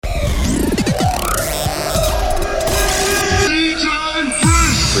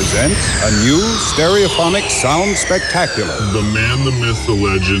presents a new stereophonic sound spectacular. The man, the myth, the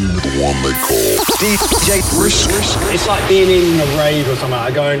legend, the one they call DJ Brisk. It's like being in a rave or something,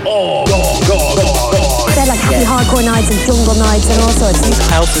 like going, oh, God. They're like happy hardcore nights and jungle nights and all sorts.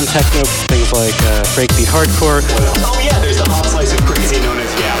 House and techno, things like breakbeat hardcore. Oh yeah, there's a hot slice of crazy known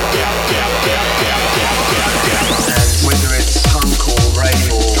as And whether it's punkcore, rave,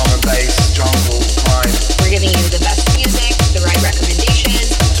 or drum and bass, jungle, grime. We're giving you the best music, the right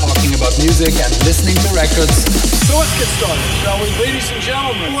recommendations. Talking about music and listening to records. So let's get started, shall we? Ladies and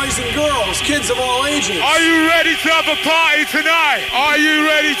gentlemen, boys and girls, kids of all ages. Are you ready to have a party tonight? Are you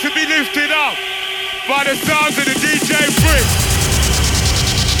ready to be lifted up by the sounds of the DJ Brisk?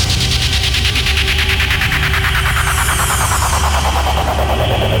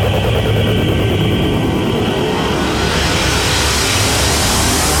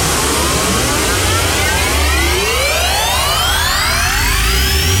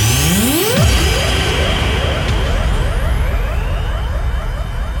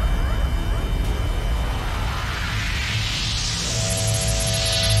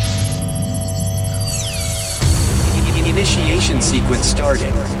 Initiation sequence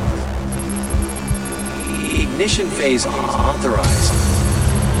started. Ignition phase authorized.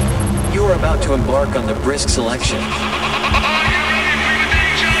 You are about to embark on the Brisk selection.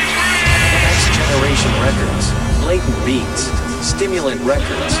 Next generation records, blatant beats, stimulant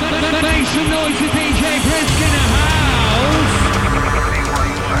records. Make some noise for DJ Brisk in the house.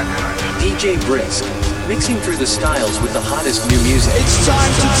 DJ Brisk, mixing through the styles with the hottest new music. It's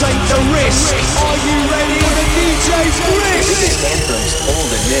time to take the risk. Are you ready for the DJ's Brisk? Biggest anthems,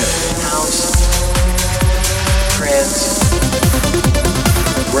 old and new. House, trance,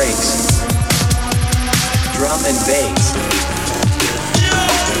 breaks, drum and bass,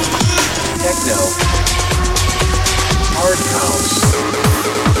 techno, hard house,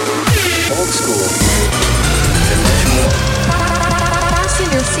 old school, and much more. Fasten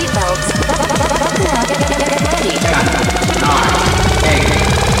your seatbelts. Buckle up. Get ready. 10, 9, 8,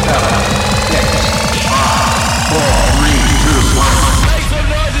 7, 6, 5, 4, 3, 2, 1. Make some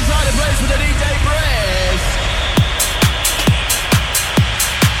noise inside the place for the DJ Brisk.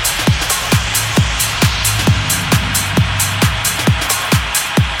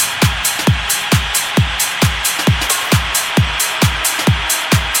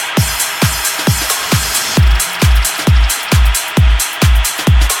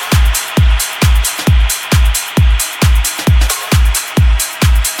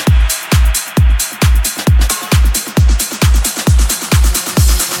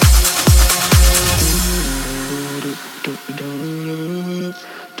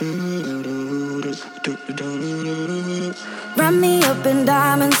 Wrap me up in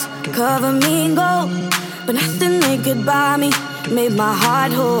diamonds, cover me in gold, but nothing they could buy me made my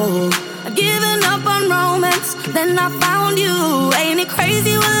heart whole. I'd given up on romance, then I found you. Ain't it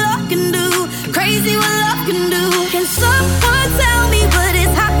crazy what love can do? Crazy what love can do. Can someone tell me what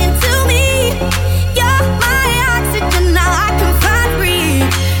is happening to me? You're my oxygen, now I can find breathe.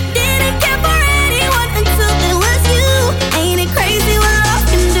 Didn't care for anyone until it was you. Ain't it crazy what love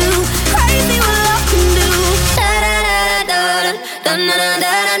can do? Crazy what love can do. Da da da da da da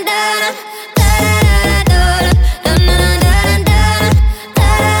da da da.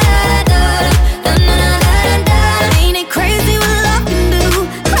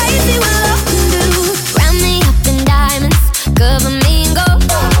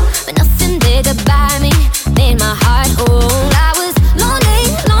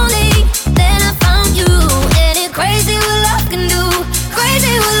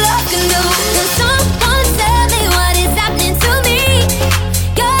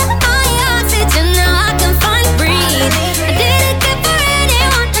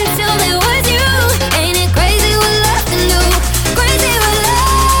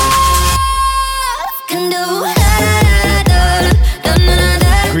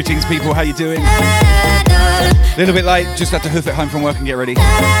 People, how you doing? Little bit late, just had to hoof it home from work and get ready.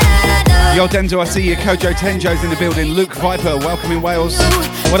 Yo, Denzo, I see you. Kojo Tenjo's in the building. Luke Viper, welcome in Wales.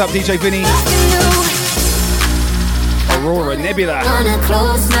 What up, DJ Vinny? Aurora Nebula.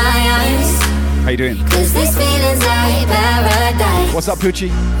 How you doing? What's up,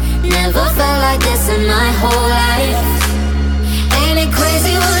 Poochie? Never felt like this in my whole life. Ain't it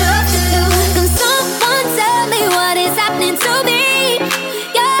crazy what love can do? Can someone tell me what is happening to me?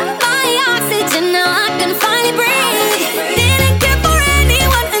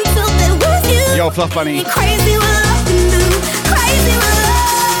 Yo, Fluff Bunny. Crazy what love can do. Crazy what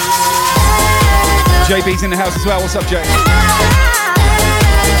love. JB's in the house as well. What's up, Jay?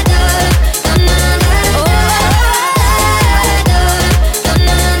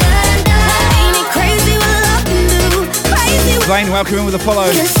 Lane, welcome in with a follow.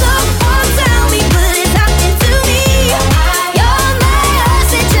 Can someone tell me what is happening to me? You're my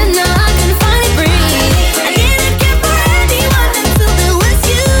oxygen, now I can finally breathe. I didn't care for anyone until there was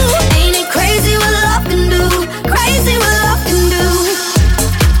you. Ain't it crazy what love can do? Crazy what love can do.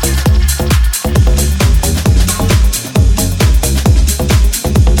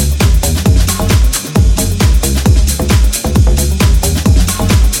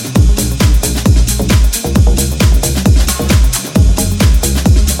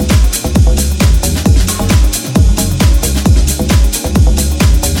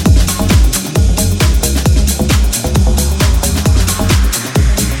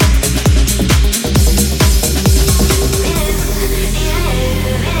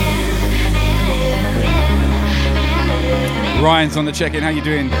 Ryan's on the check-in, how you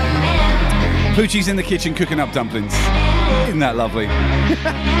doing? Poochie's in the kitchen cooking up dumplings. Isn't that lovely?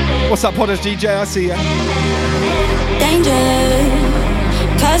 What's up, Potters DJ? I see ya. Danger,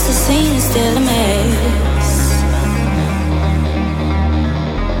 cause the scene is still a mess.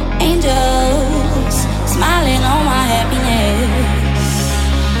 Angels, smiling on my happiness.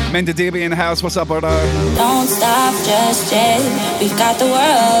 Menda Dearby in the house, what's up, brother? Don't stop just yet. We've got the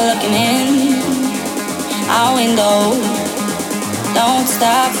world looking in our window. Don't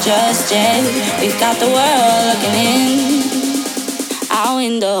stop just yet. We've got the world looking in our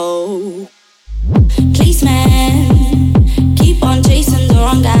window. Policeman, keep on chasing the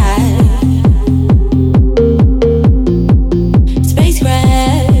wrong guy.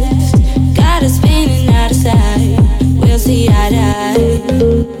 Spacecraft, got us spinning out of sight. We'll see eye to eye.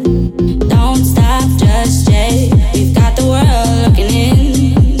 Don't stop just yet. We've got the world looking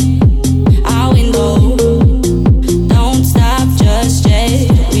in our window.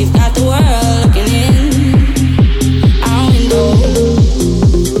 We've got the world looking in our window.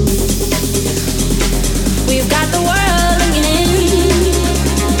 We've got the world looking in.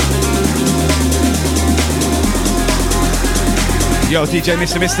 Yo, DJ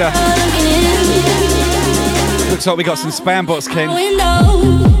Mr. Mister. Looks like we got some spam bots, Ken.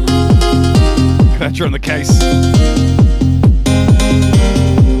 Glad you're on the case.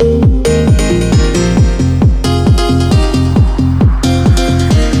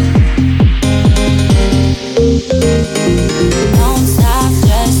 Don't stop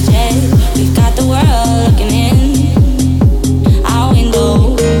just yet. We've got the world looking in our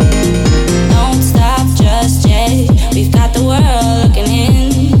window. Don't stop just yet. We've got the world looking in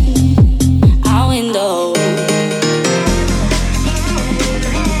our window.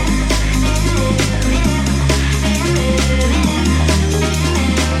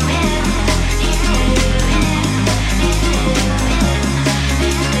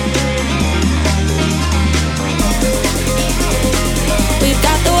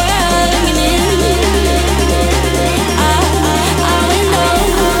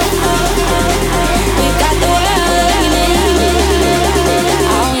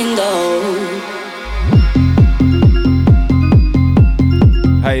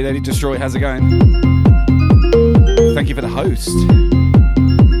 Hey, Lady Destroy, how's it going? Thank you for the host.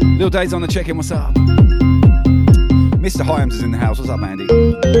 Lil Dave's on the check-in, what's up? Mr. Hyams is in the house, what's up, Andy?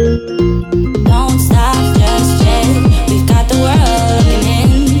 Don't stop just yet. We've got the world looking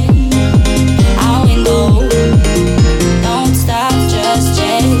in our window. Don't stop just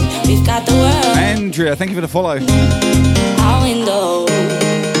yet. We've got the world. Andrea, thank you for the follow. Our window.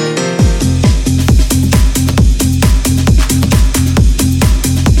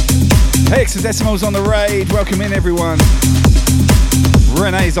 Hexadecimal's on the raid. Welcome in, everyone.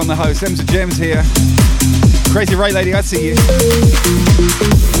 Renee's on the host. M's and Gems here. Crazy Ray Lady, I see you.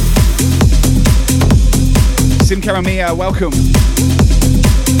 Sim Caramia, welcome.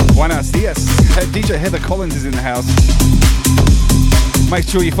 Buenos dias. DJ Heather Collins is in the house. Make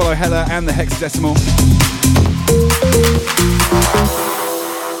sure you follow Heather and the Hexadecimal.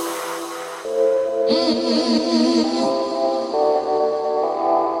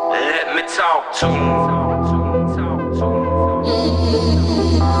 Let me talk to you.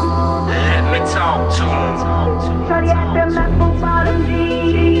 Let me talk to you. Shorty at them apple bottom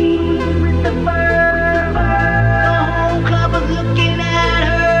jeans with the fur. The whole club was looking at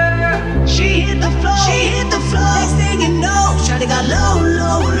her. She hit the floor. She hit the floor. Next thing you know, Shorty got low,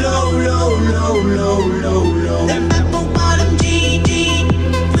 low, low, low, low, low, low, low. Them apple bottom jeans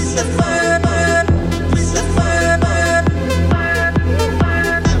with the fur. With the fur.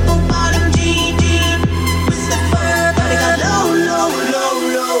 Apple bottom jeans.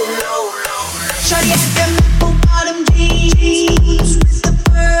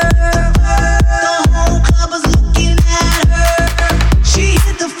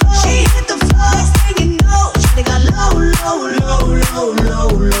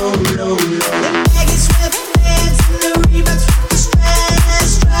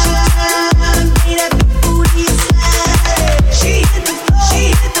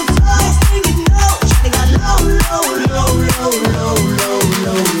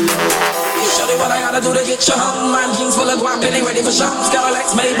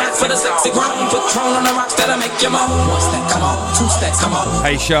 Rolex made back for the sexy grown. Put Tron on the rocks that'll make you moan. One stack, come on. Two stacks, come on.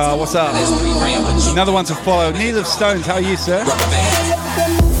 Hey Shah, what's up? Another one to follow. Neil of Stones, how are you, sir?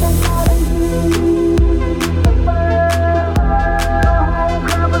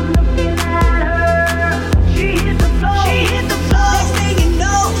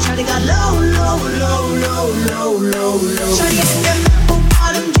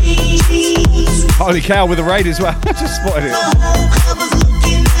 Holy cow, with a raid as well. I just spotted it.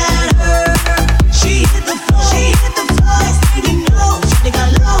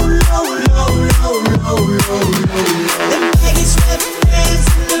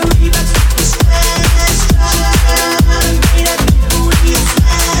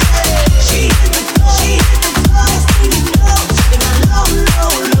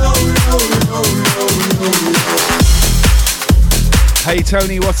 Hey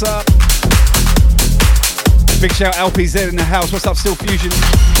Tony, what's up? Big shout LPZ in the house. What's up, Still Fusion?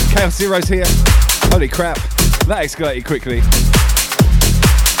 Chaos Zero's here. Holy crap, that escalated quickly.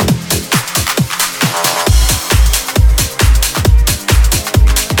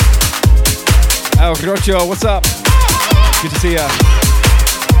 El Rocho, what's up? Good to see ya.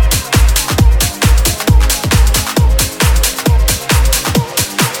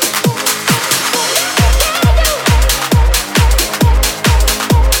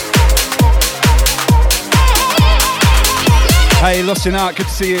 Hey, Lost in Art, good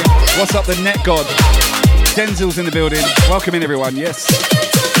to see you. What's up, the net god? Denzel's in the building. Welcome in, everyone. Yes.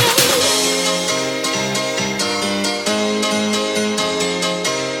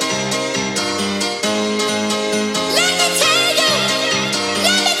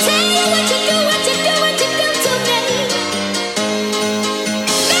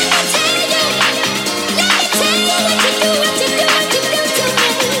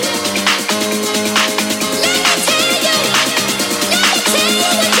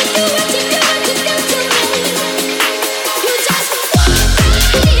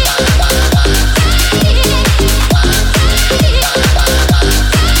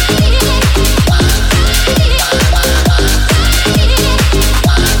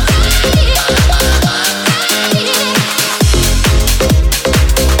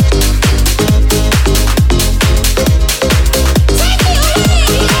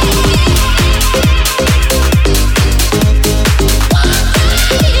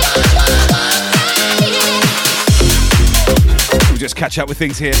 Catch up with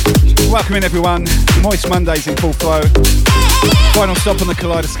things here. Welcome in, everyone. Moist Mondays in full flow. Final stop on the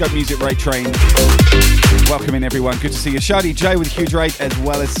Kaleidoscope Music Rate train. Welcome in, everyone. Good to see you. Shadi J with a huge rate, as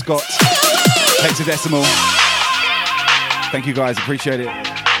well as Scott. Hexadecimal. Thank you, guys. Appreciate it.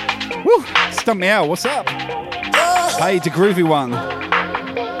 Woo! Stump me out. What's up? Hey, the Groovy One.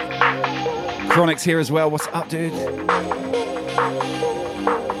 Chronic's here as well. What's up, dude?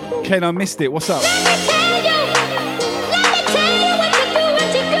 Ken, I missed it. What's up?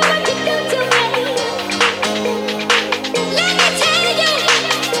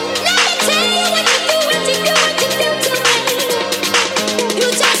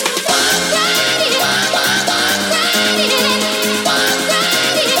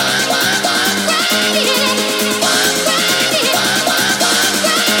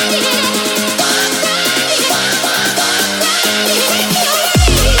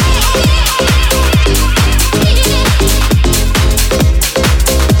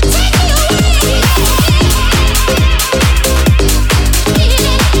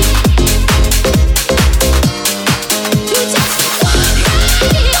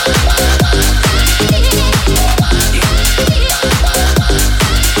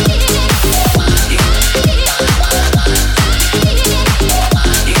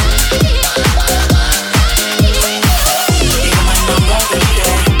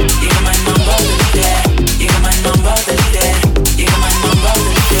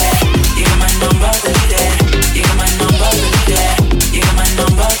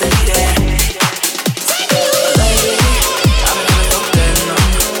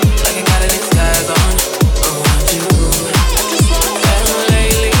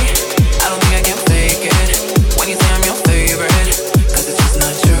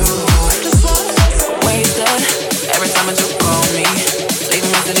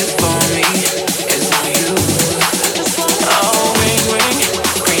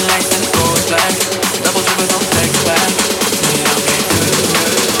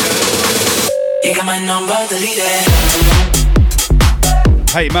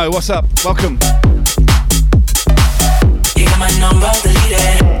 Hey Mo, what's up? Welcome. You got my number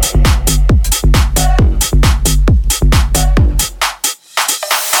deleted.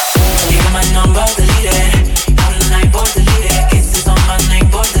 You got my number deleted. Out of the night, boy, deleted. Kisses on my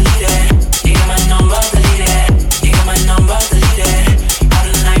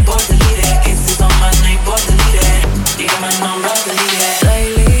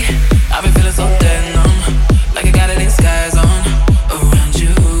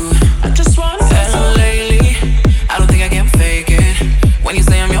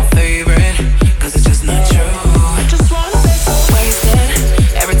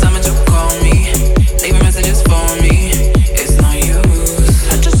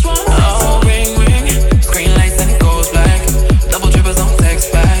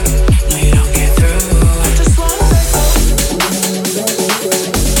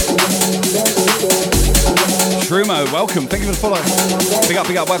welcome. Thank you for the follow. Big up,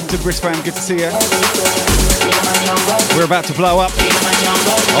 big up. Welcome to Brisk fam. Good to see you. We're about to blow up.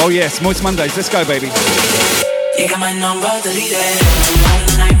 Oh yes, Moist Mondays. Let's go, baby. You got my number, delete it. All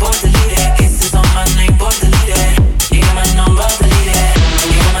the night, boy, delete it. Kisses on my name, boy, delete it. You got my number, delete it.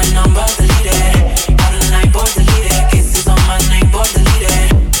 You got my number, delete it. All the night, boy, delete it. Kisses on my name, boy, delete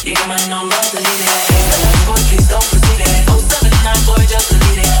it. You got my number, delete it. Face the lights, boy, please don't proceed it. 079, boy, just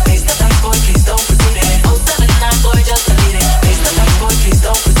delete it. Face the lights, boy, please don't proceed it. 079, boy, just delete it. Face the lights, boy, please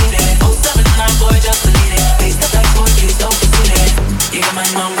don't proceed it. 079, boy, just delete it. Face the lights, boy, please don't proceed it. You got my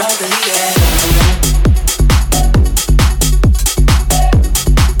number, delete it.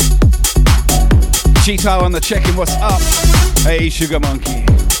 Cheeto on the check-in, what's up? Hey, Sugar Monkey.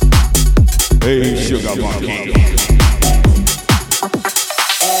 Hey, Sugar Monkey.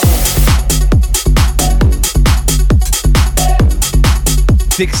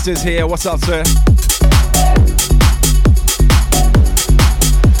 Dixter's here, what's up, sir?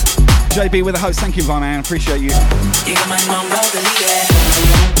 JB with the host, thank you, Von Ann, appreciate you. You got my number, delete it.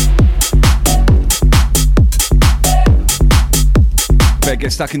 Better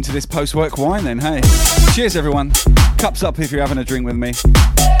get stuck into this post-work wine then, hey. Cheers, everyone. Cups up if you're having a drink with me.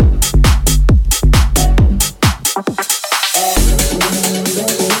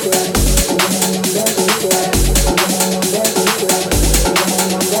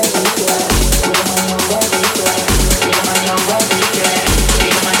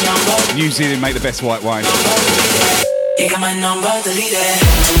 New Zealand make the best white wine. You got my number, delete it.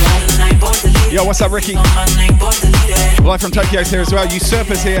 Yo, what's up, Ricky? Live from Tokyo's here as well.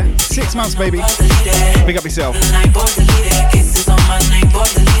 Usurper's here. 6 months, baby. Big up yourself.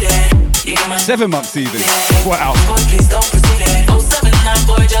 7 months even. Wow.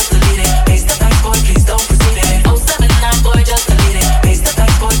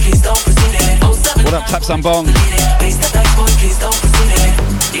 What up, Tap Some Bong?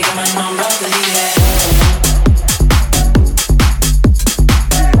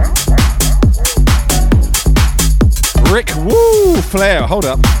 Rick, woo, Flair, hold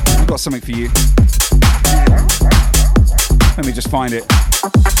up. I've got something for you. Let me just find it.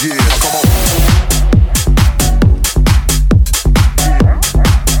 Yeah, come on.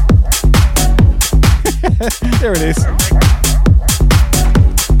 There it is.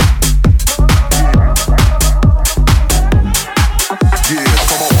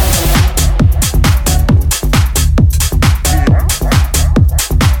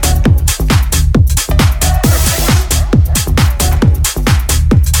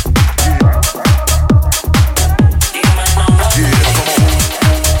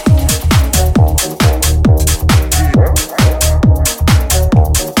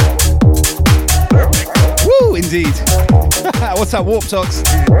 What's up, Warp Tux?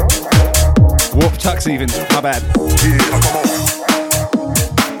 Warp Tux even, my bad.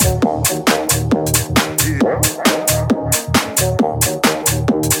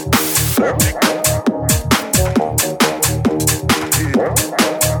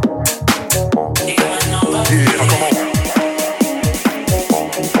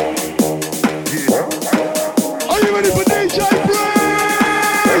 Are you ready for DJ Brisk?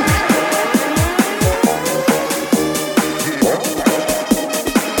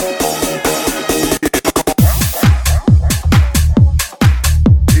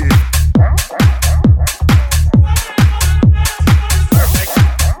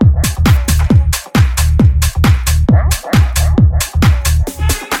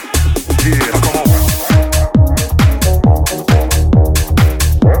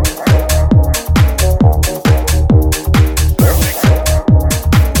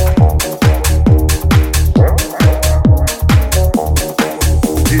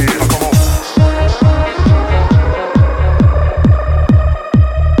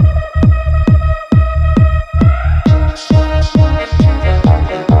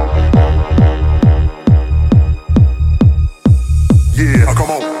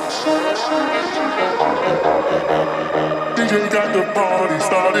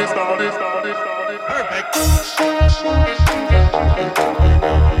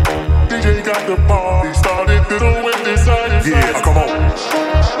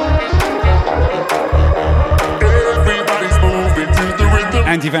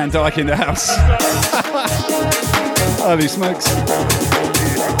 Andy Van Dyke in the house. Holy smokes.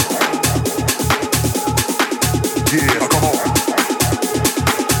 Yeah, come on.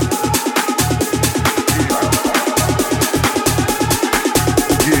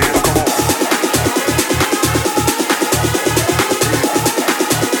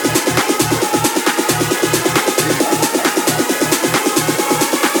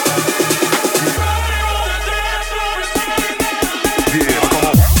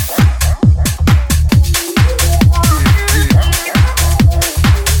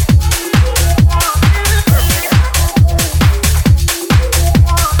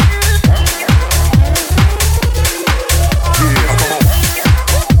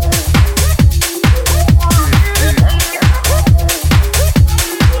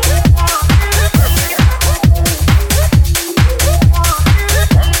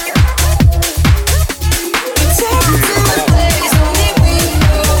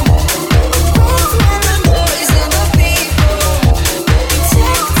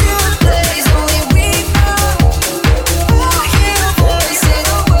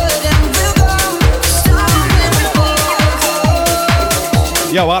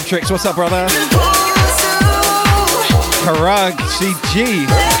 Love Tricks, what's up, brother? Karag CG.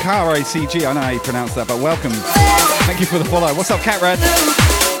 K-R-A-C-G, I know how you pronounce that, but welcome. Thank you for the follow. What's up, Catrad?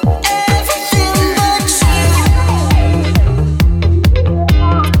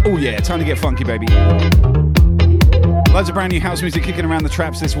 Oh yeah, time to get funky, baby. Loads of brand new house music kicking around the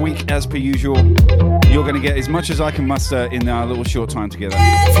traps this week, as per usual. You're going to get as much as I can muster in our little short time together.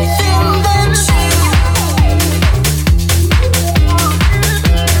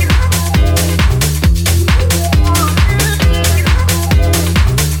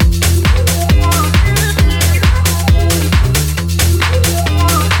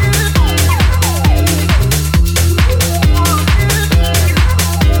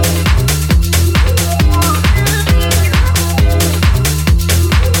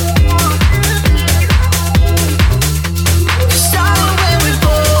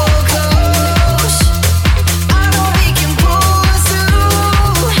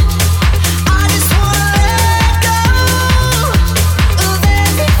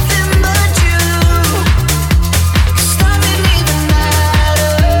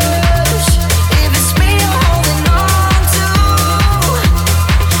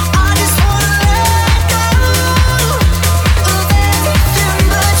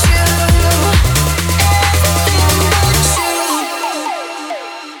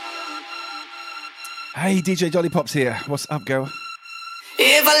 DJ Jolly Pops here. What's up, girl?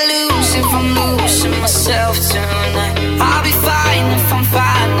 If I'm losing myself tonight, I'll be fine if I'm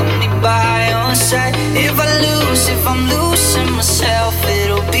finding me by your side. If I'm losing myself,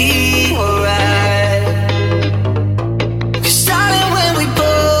 it'll be alright. 'Cause darling, when we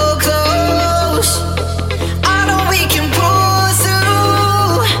pull close, I know we can pull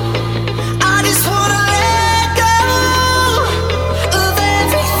through. I just wanna let go of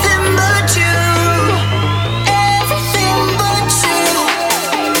everything but you.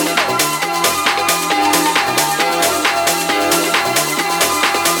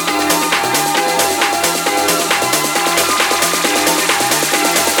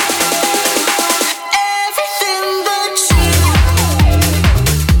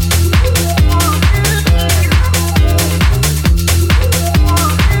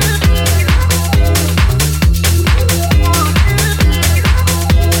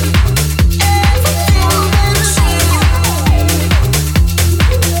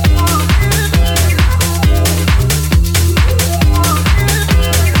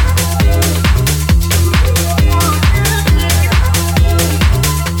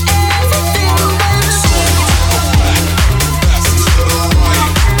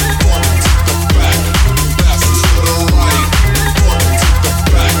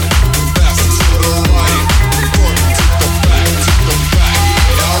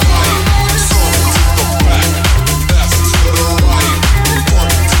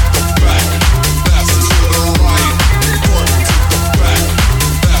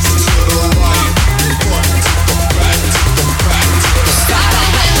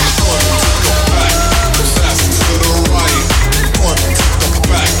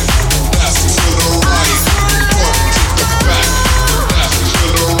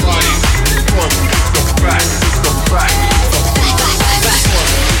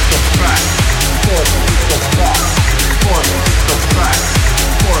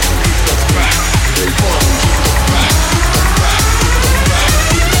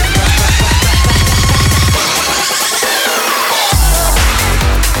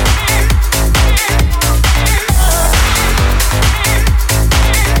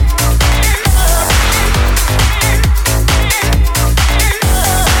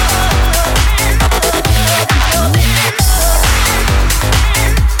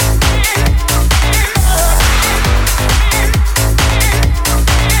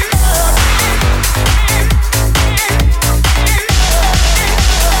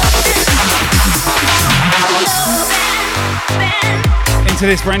 To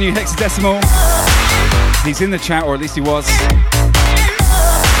this brand new hexadecimal. He's in the chat, or at least he was.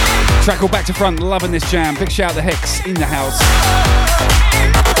 Track called Back to Front, loving this jam. Big shout to Hex in the house.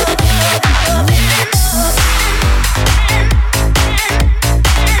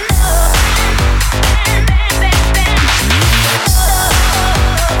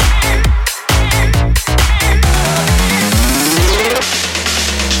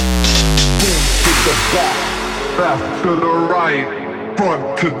 Left to the right.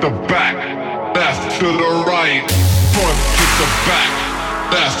 Front to the back, left to the right, front to the back,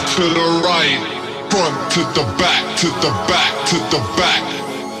 left to the right, front to the back, to the back, to the back,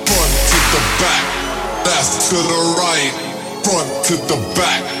 front to the back, left to the right, front to the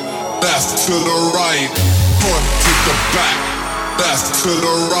back, left to the right, front to the back, left to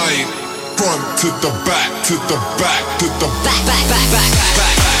the right, front to the back, to the back, to the back, back, back, back,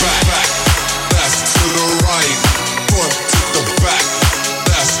 back, back, back, left to the right, front to the back,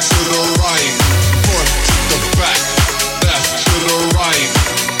 left to the right, front to the back, left to the right,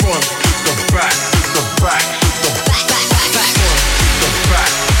 front to the back, to the back, to the back, back, back, back, front to the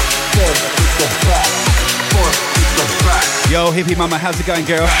back, front to the back, front to the back. Yo, hippie mama, how's it going,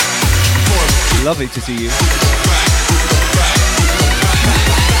 girl? Lovely to see you.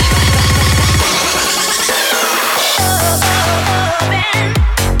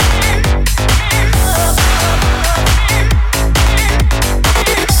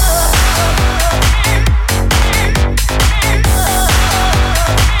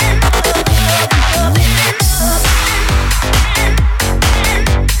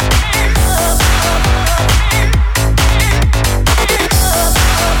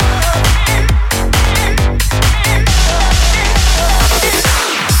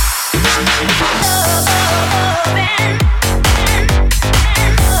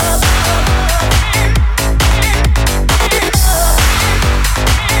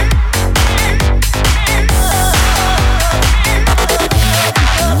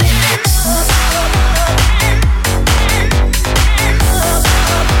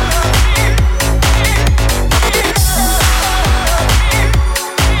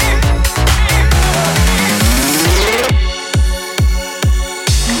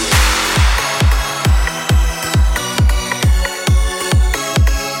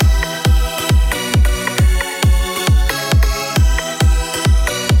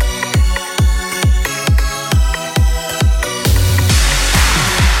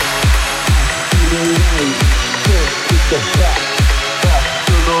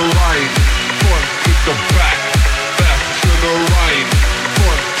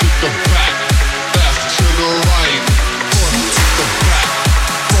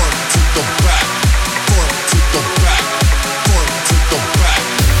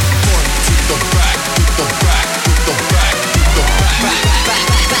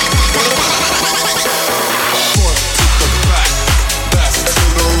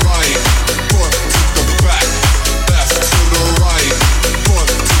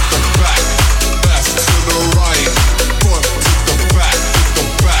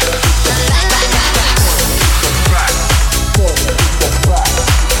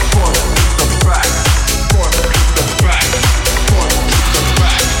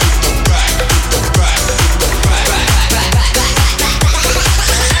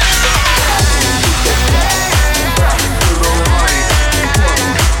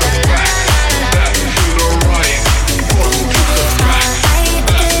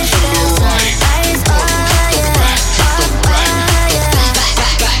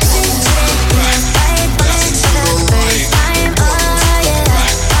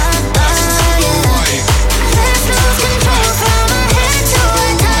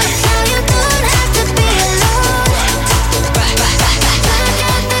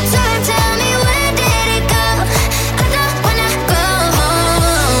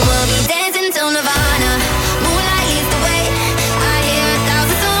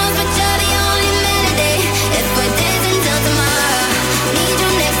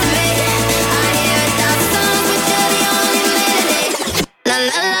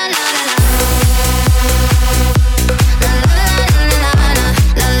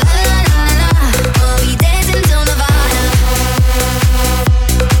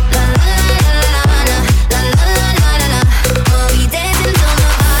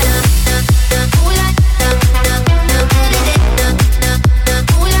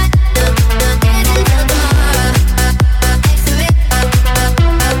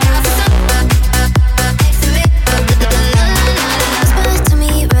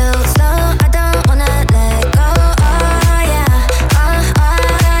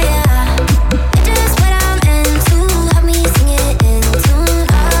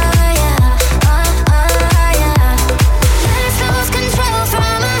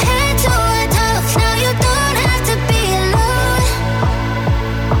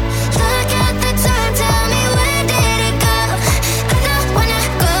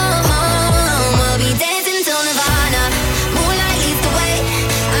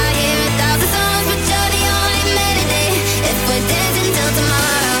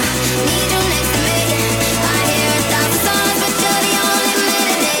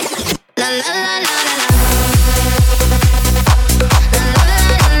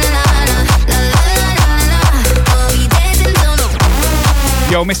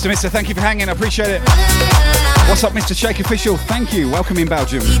 Yo, Mr. Thank you for hanging. I appreciate it. What's up, Mr. Shake Official? Thank you. Welcome in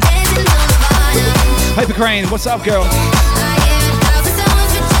Belgium. Paper Crane, what's up, girl?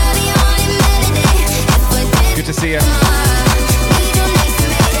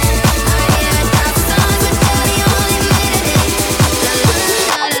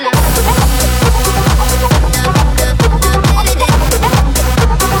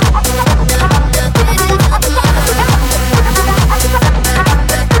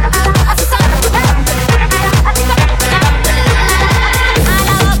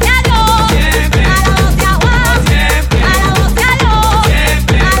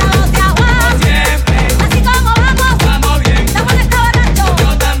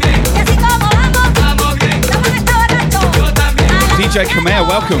 DJ Khmer,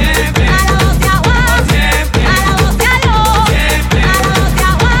 welcome.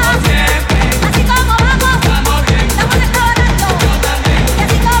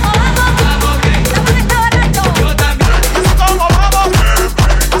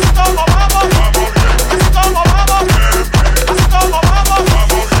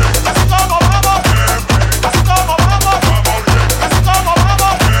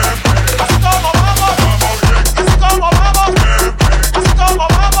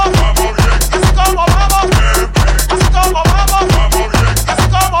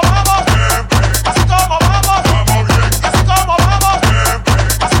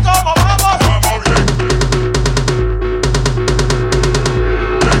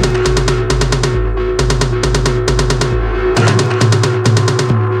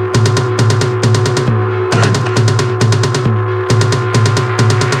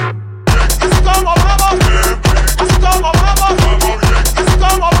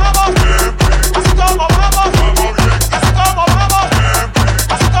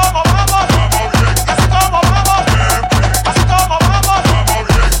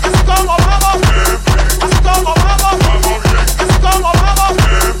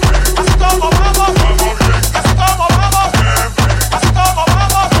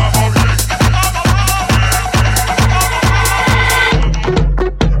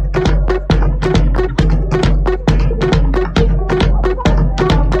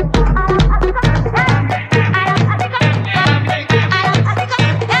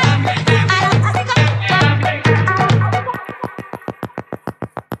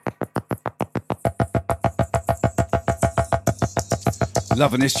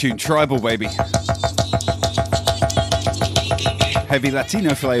 Loving this tune, Tribal, baby. Heavy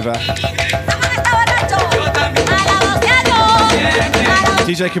Latino flavor.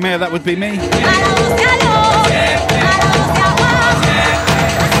 DJ Khmer, that would be me.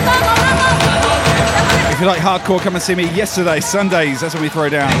 If you like hardcore, come and see me yesterday, Sundays. That's when we throw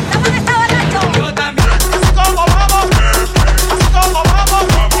down.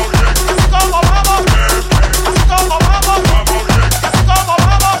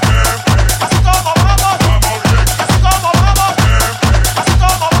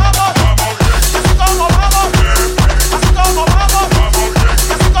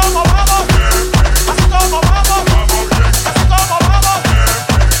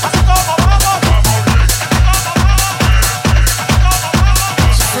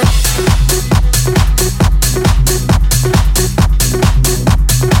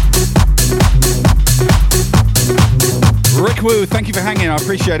 Thank you for hanging, I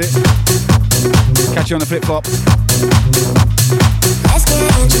appreciate it. Catch you on the flip flop. Let's get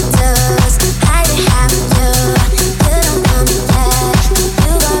introduced. I didn't have you. You don't know me yet.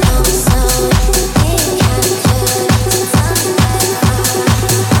 You gon' know me soon. Being kinda good.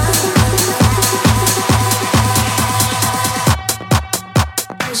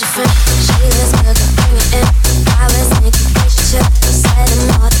 Who's your friend? She lives good, girl, bring it in. I was thinking we should chill. Said it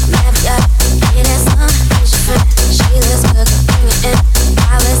more than never yet. Need that sun. Who's your friend? She lives good, girl, bring it in.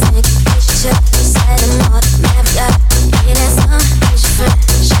 I was thinking we should chill. Said it more than never yet. Need that sun. Who's your friend?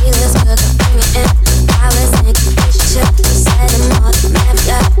 She lives good, girl, bring it in. I was thinking we should chill. Said it more than never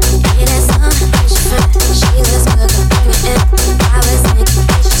yet. Need that sun. Who's your friend? She lives good, girl, bring it in. I was thinking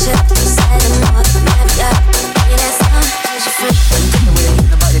we should chill. Said it more than never yet. Need that sun. Who's your friend?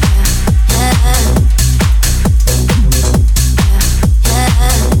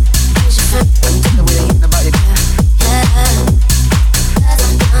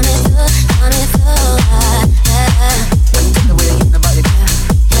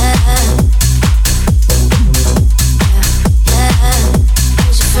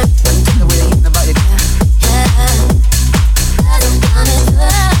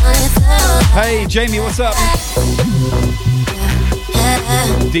 Hey Jamie, what's up?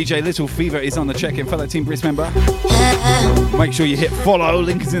 DJ Little Fever is on the check-in, fellow Team Brisk member. Make sure you hit follow,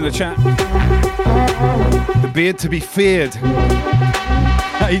 link is in the chat. The beard to be feared.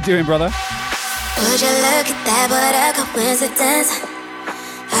 How you doing, brother? Would you look at that, what a coincidence.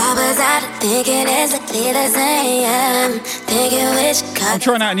 I was out of thinking exactly the same. Thinking we should cut. I'm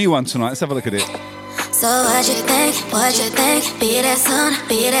trying out a new one tonight, let's have a look at it. So what you think, be there soon,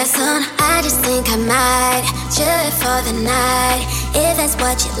 I just think I might chill it for the night. If that's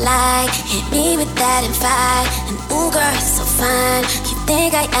what you like, hit me with that invite. And ooh girl, you're so fine, you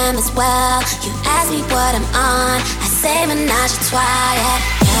think I am as well. You ask me what I'm on, I say menage a trois.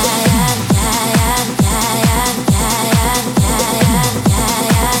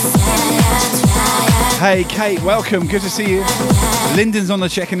 Hey Kate, welcome, good to see you. Lyndon's on the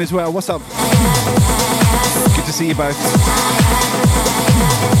check-in as well, what's up? Good to to see you both.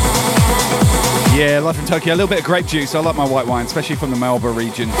 Yeah, live from Tokyo. A little bit of grape juice. I like my white wine, especially from the Marlborough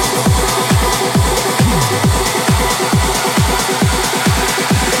region.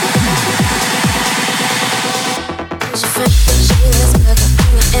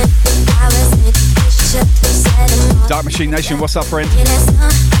 Dark Machine Nation, what's up, friend?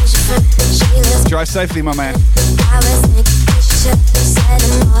 Drive safely, my man.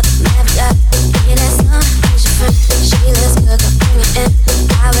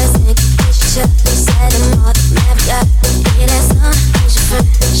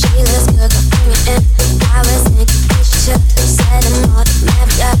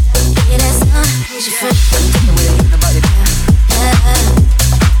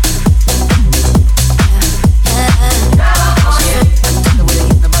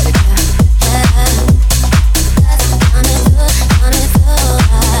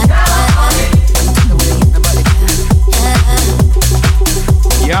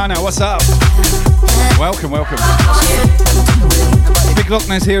 What's up? Welcome, welcome. Big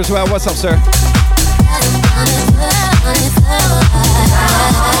Lochner's here as well. What's up, sir?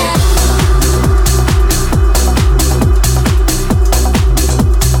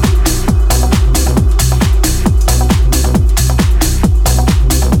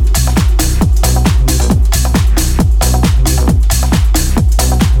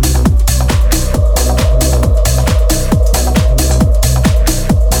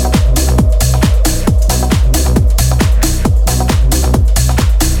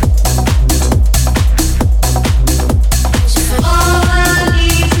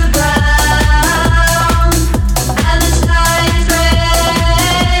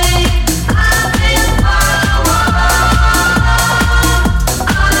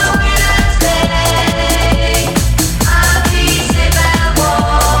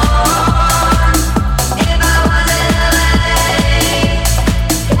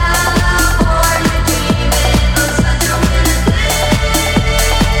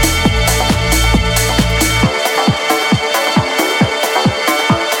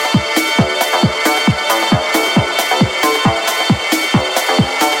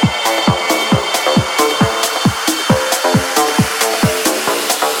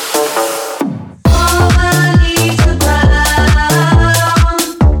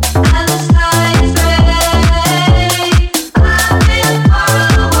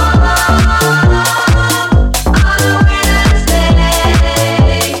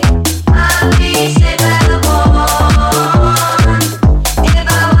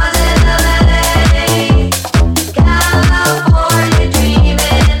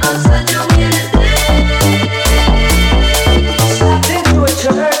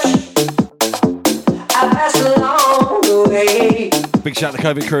 Shout out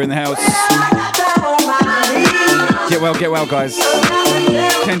the COVID crew in the house. Get well, guys.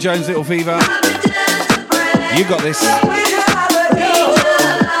 Ken Jones, Little Fever. You got this.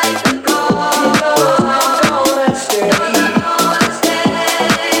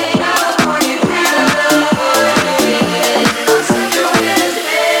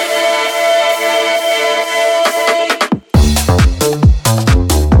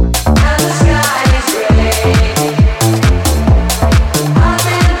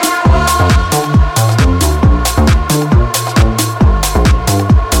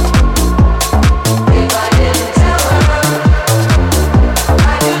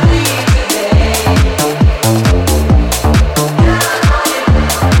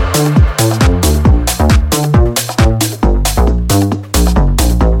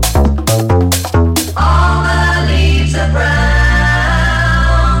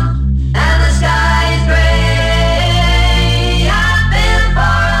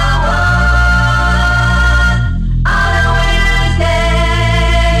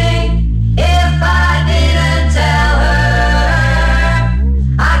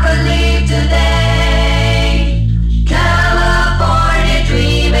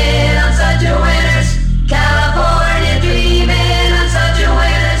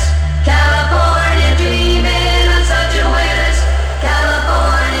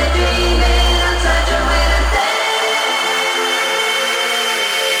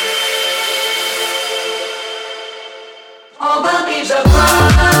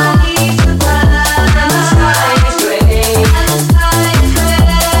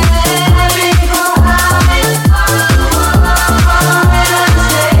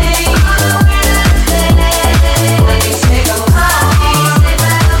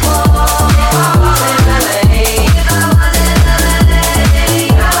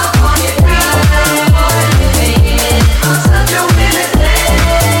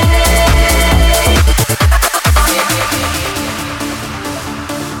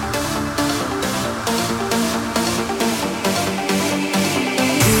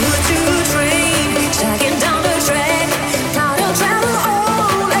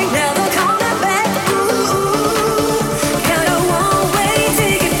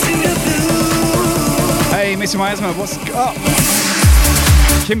 Tracy Miasma, what's up?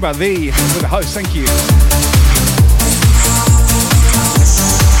 Kimber, the host, thank you.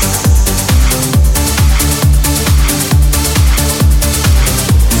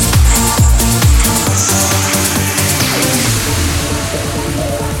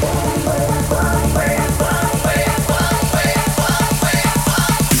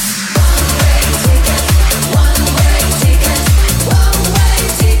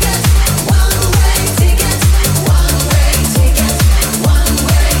 One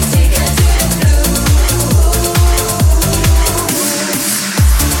way ticket.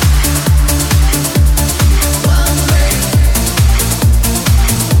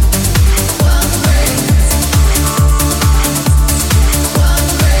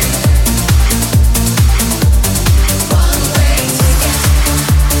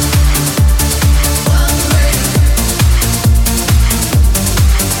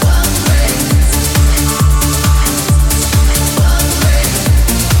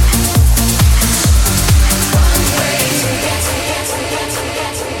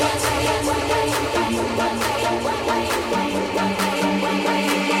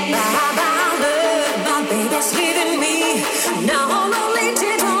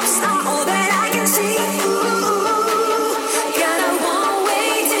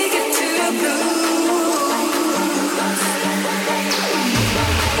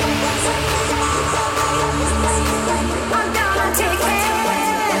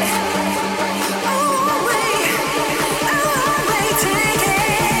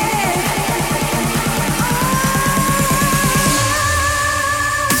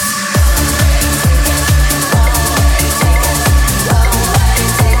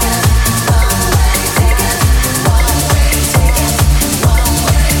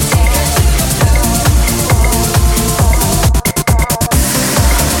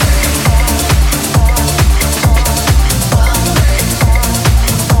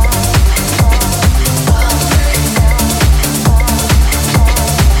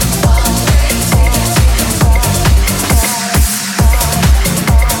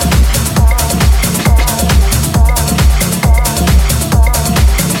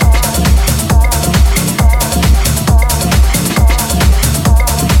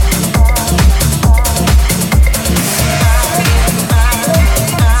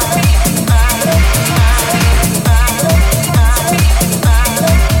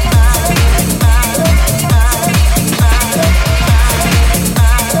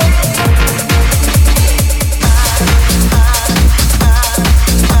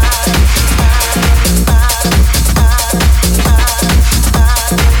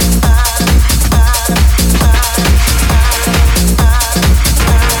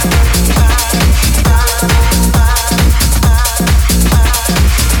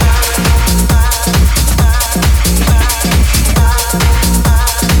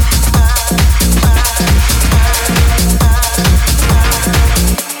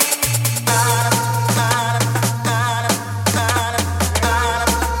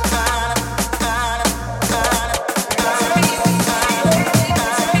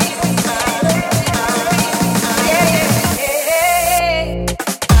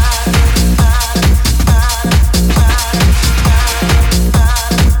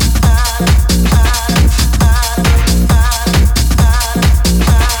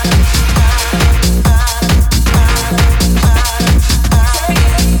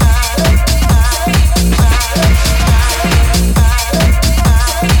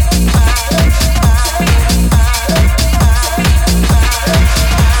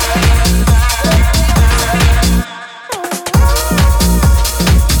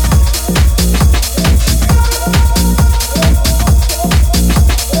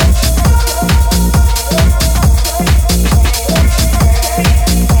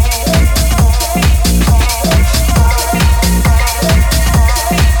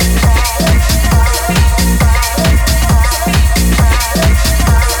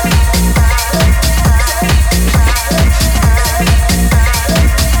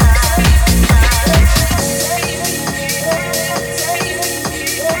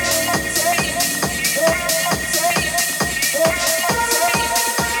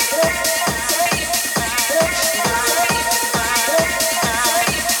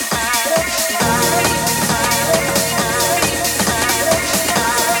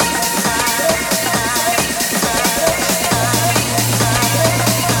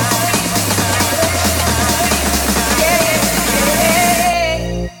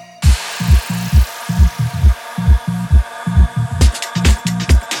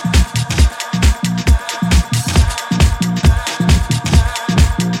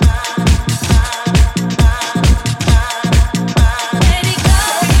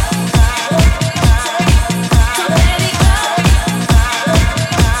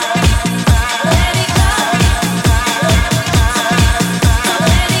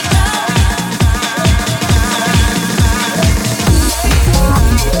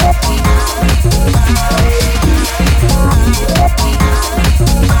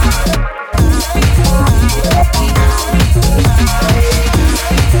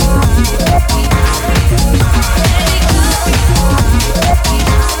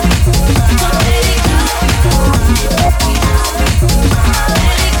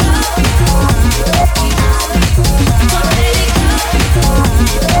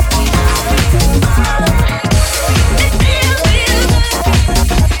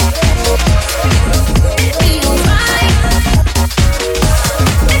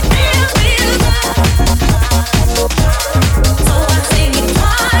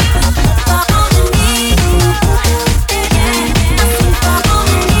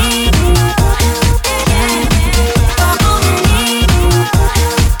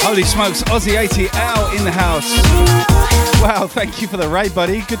 Smokes, Aussie 80 out in the house. Wow, thank you for the raid,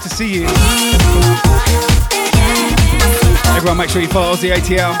 buddy. Good to see you. Everyone, make sure you follow Aussie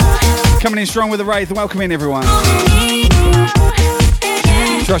 80 out. Coming in strong with the raid. Welcome in, everyone.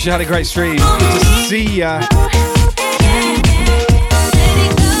 Trust you had a great stream. Good to see ya.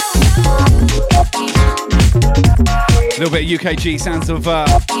 A little bit of UKG sounds of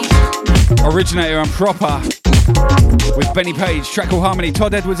Originator and Proper. With Benny Page, track called Harmony.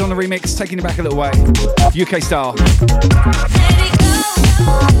 Todd Edwards on the remix, taking it back a little way. UK style.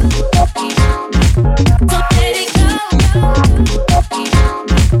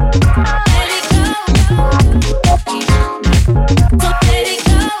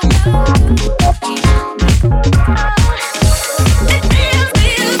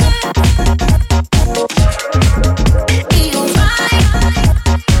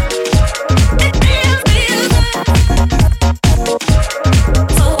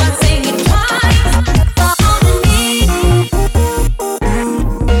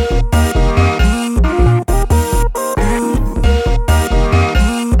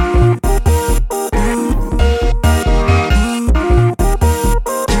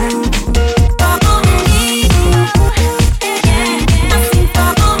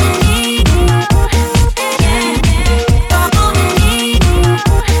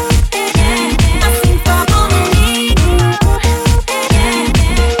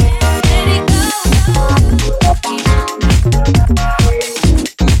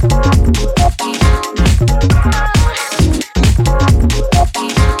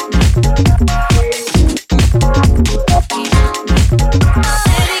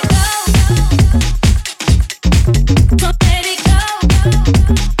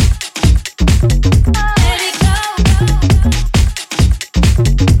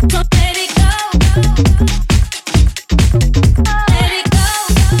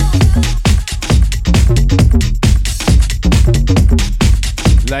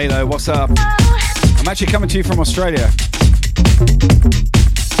 What's up? I'm actually coming to you from Australia.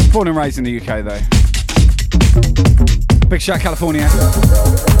 Born and raised in the UK though. Big shout, California.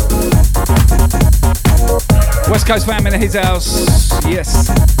 West Coast fam in his house.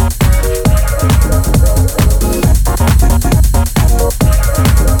 Yes.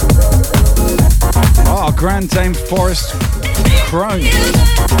 Oh, Grand Dame Forest Crone.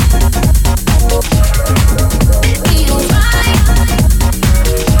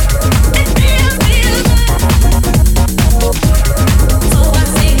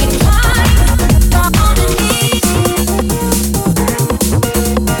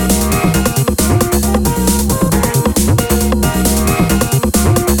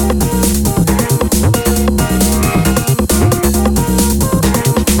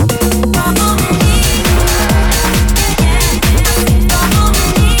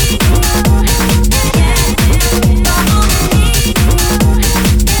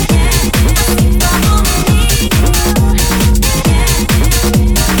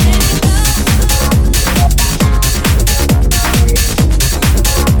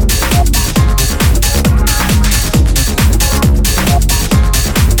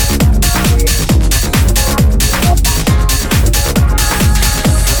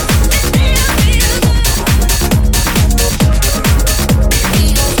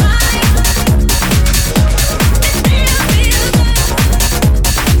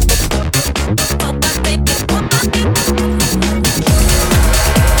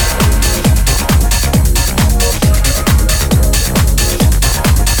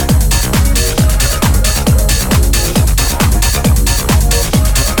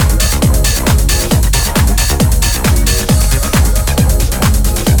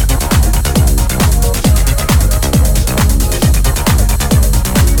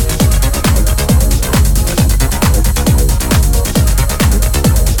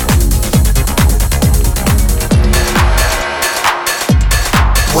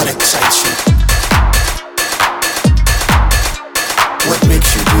 excites you? What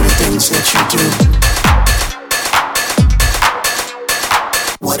makes you do the things that you do?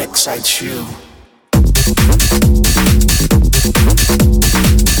 What excites you?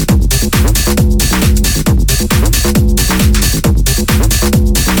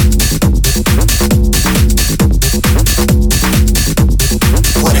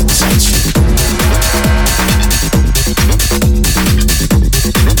 What excites you?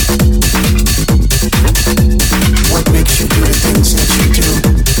 What makes you do the things that you do?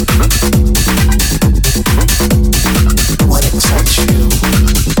 What excites you?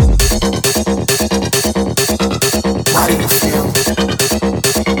 How do you feel?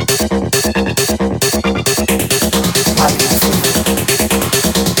 How do you feel?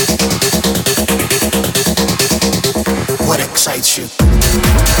 What excites you?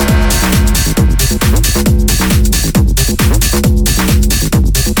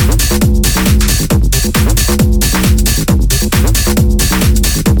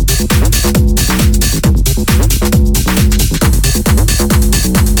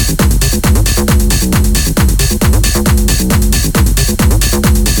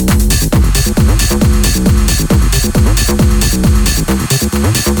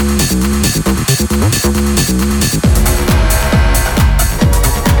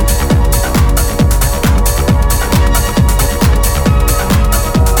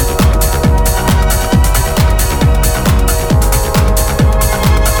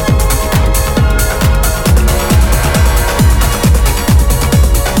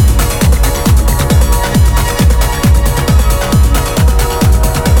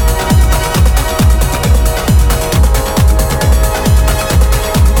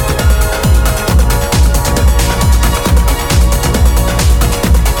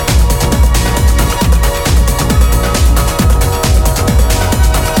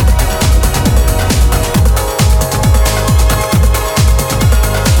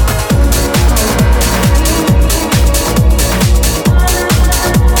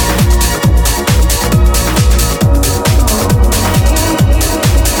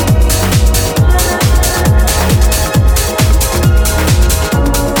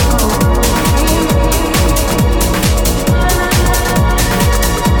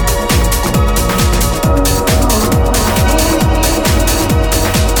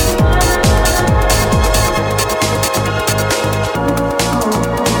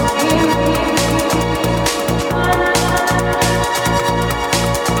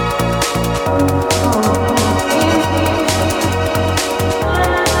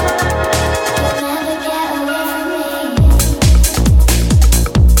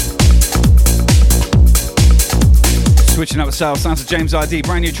 Switching up the sound, sounds of James ID,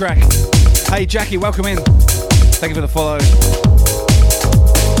 brand new track. Hey Jackie, welcome in. Thank you for the follow.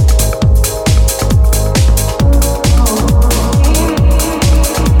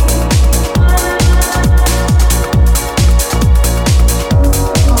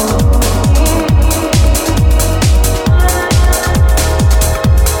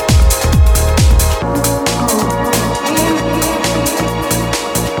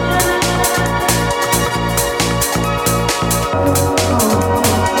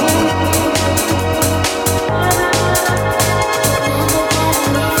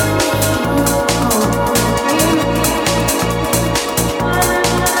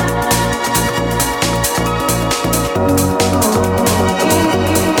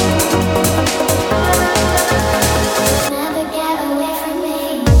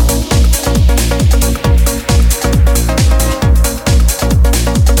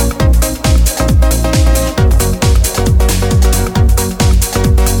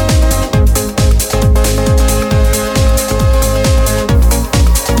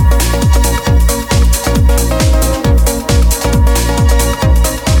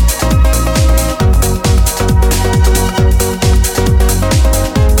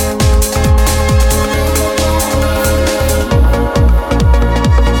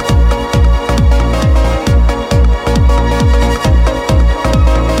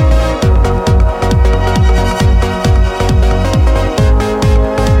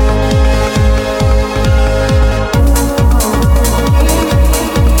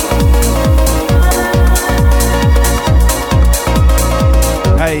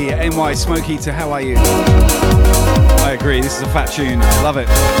 Smoke Eater, how are you? I agree, this is a fat tune. Love it.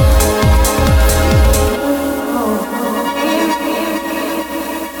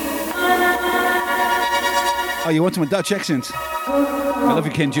 Oh, you want my Dutch accent? I love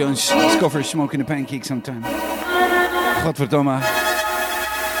you, Ken Jones. Let's go for a smoke and a pancake sometime. Godverdomme.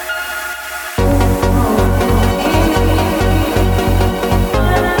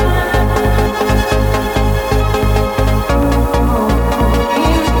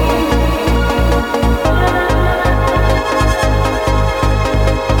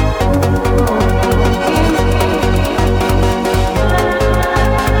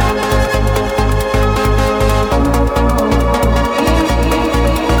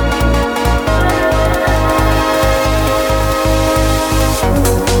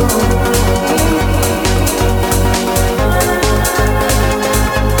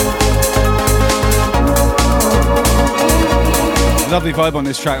 lovely vibe on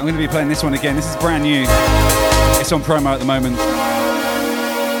this track. I'm going to be playing this one again. This is brand new. It's on promo at the moment.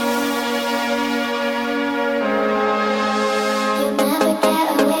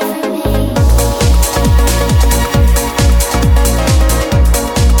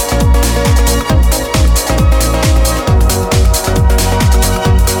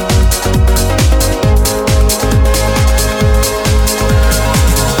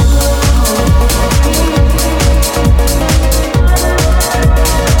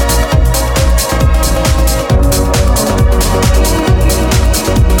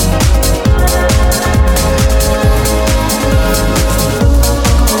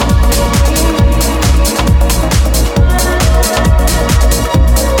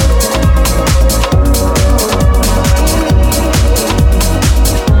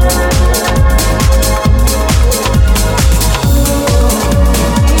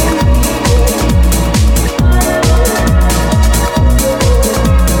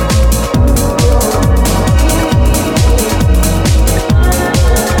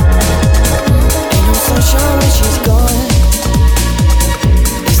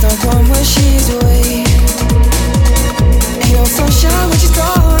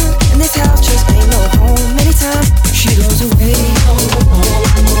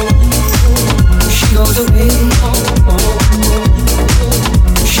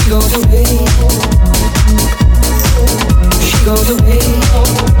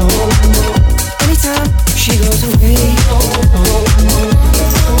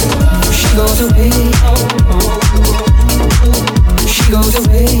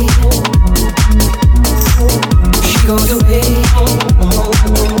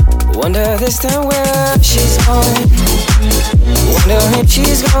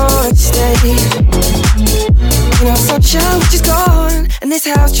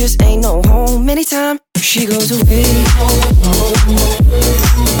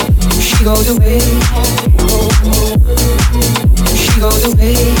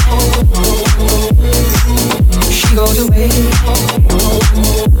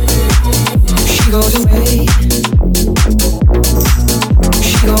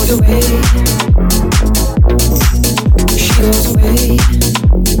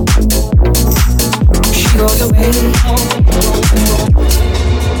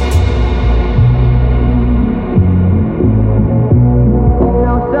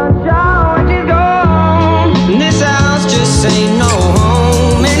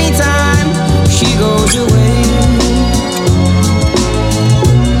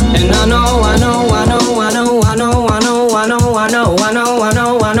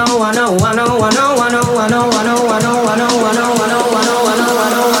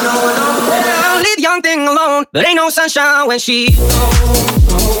 But ain't no sunshine when she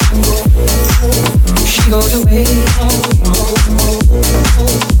goes away.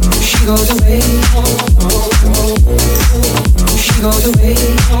 She goes away. She goes away.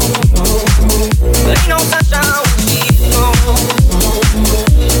 But ain't no sunshine when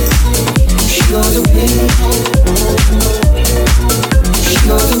she goes away. She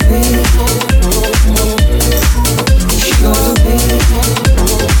goes away. She goes away.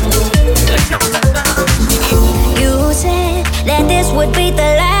 You said that this would be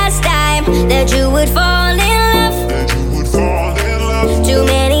the last time that you would fall in love. Too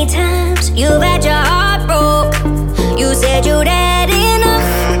many times you've had your heart broke. You said you'd had enough.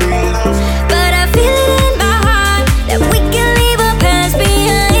 But I feel it in my heart that we can leave our past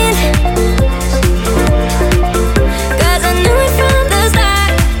behind. 'Cause I knew it from the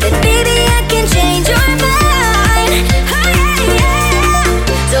start that baby I can change your mind. Oh yeah, yeah.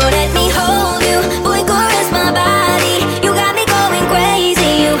 So let me hold you, boy, caress my body. You got me going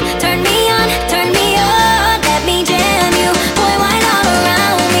crazy. You turn me on, let me jam you. Boy, wine all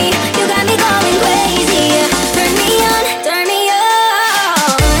around me. You got me going crazy. Turn me on, turn me on.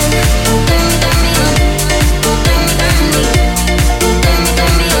 Turn me on.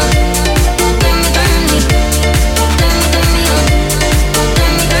 Turn me on.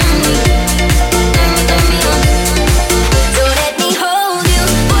 Turn me on. So let me hold you,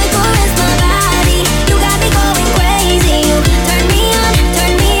 boy, caress my body. You got me going crazy. You turn me on,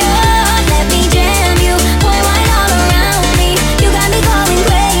 let me jam you. Boy, wine all around me. You got me going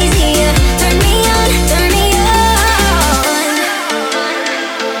crazy. Turn me on, turn me on.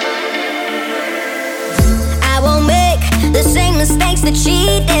 I won't make the same mistakes that she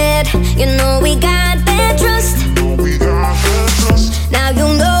did. You know we got that trust. Now you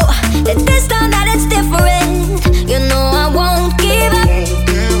know that this time that it's different. You know I won't give up.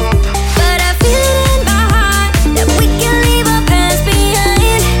 But I feel it in my heart that we can leave our past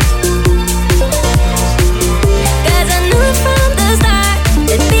behind. 'Cause I knew from the start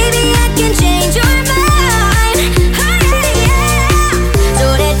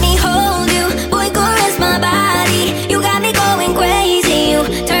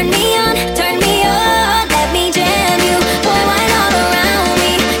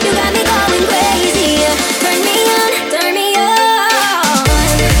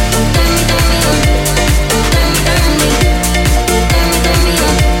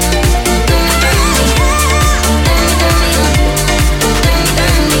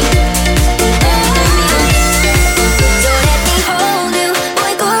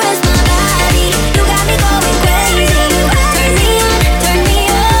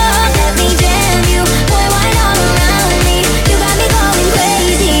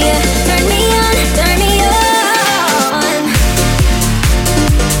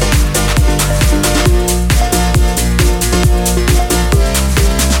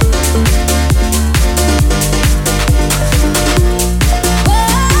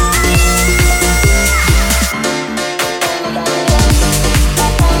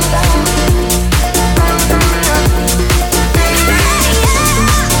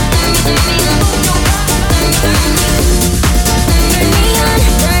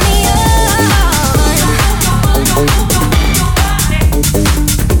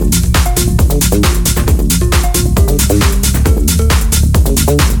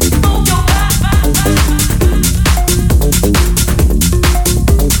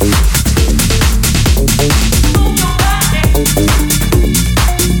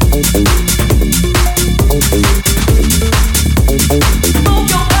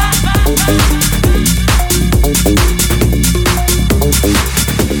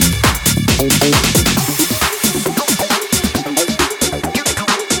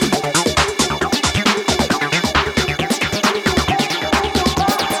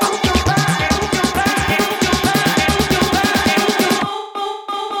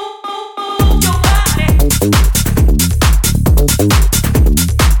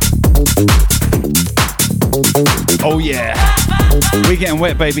getting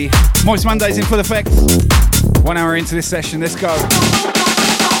wet, baby. Moist Mondays in full effect. 1 hour into this session, let's go.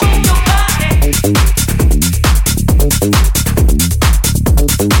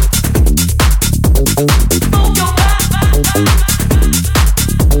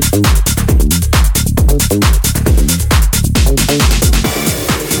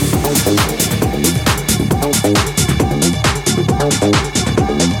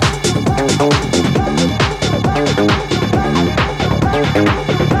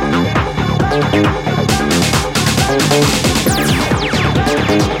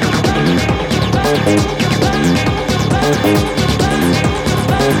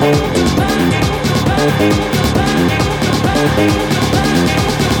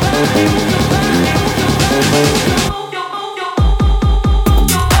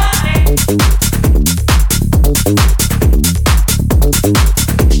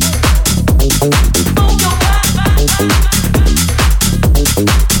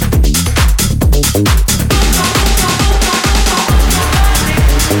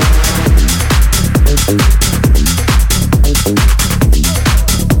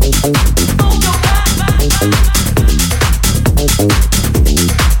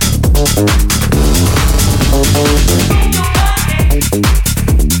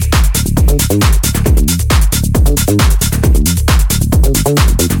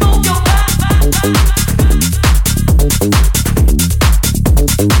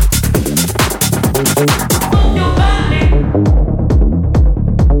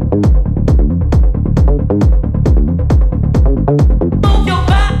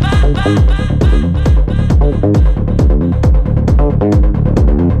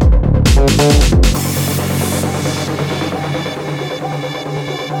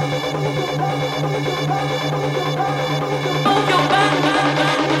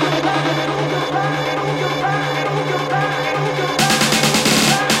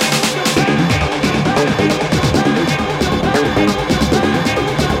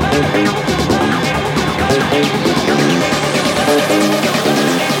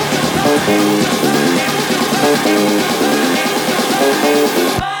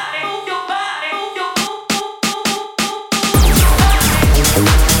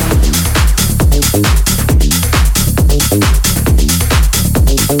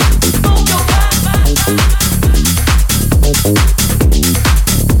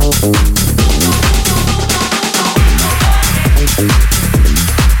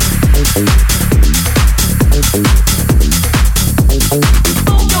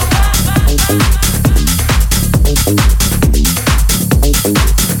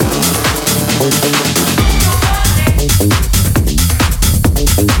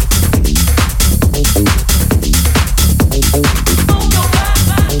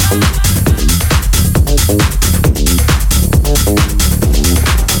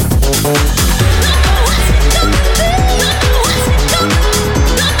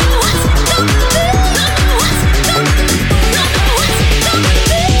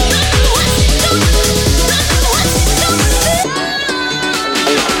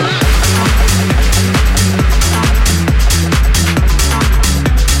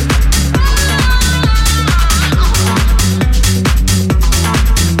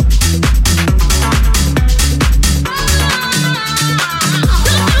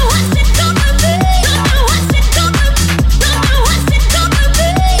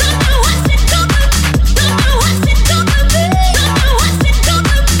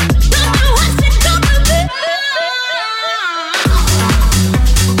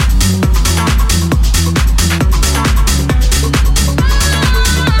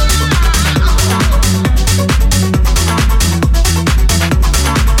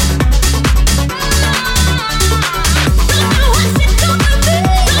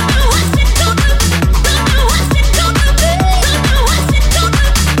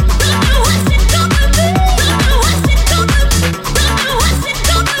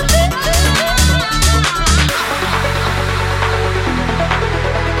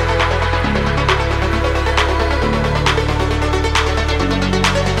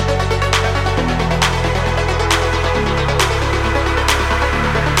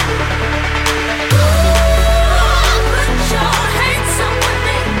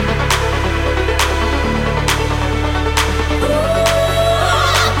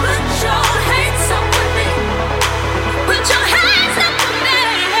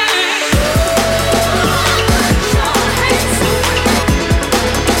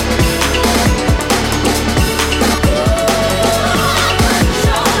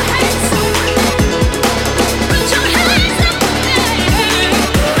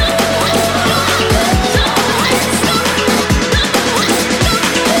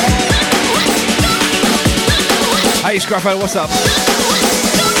 Hey, Scrappo, what's up?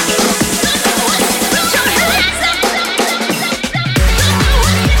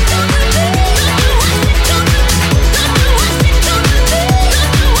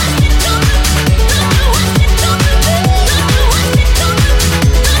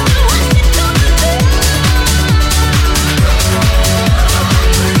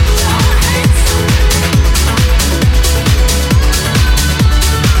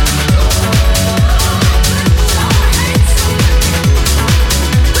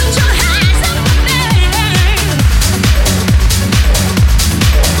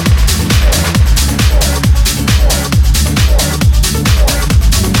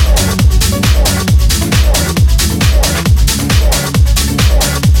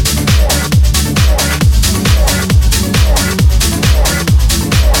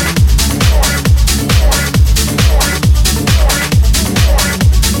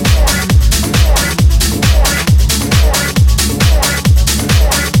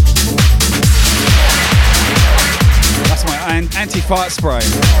 Anti-fart spray.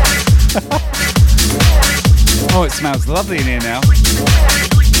 Oh, it smells lovely in here now.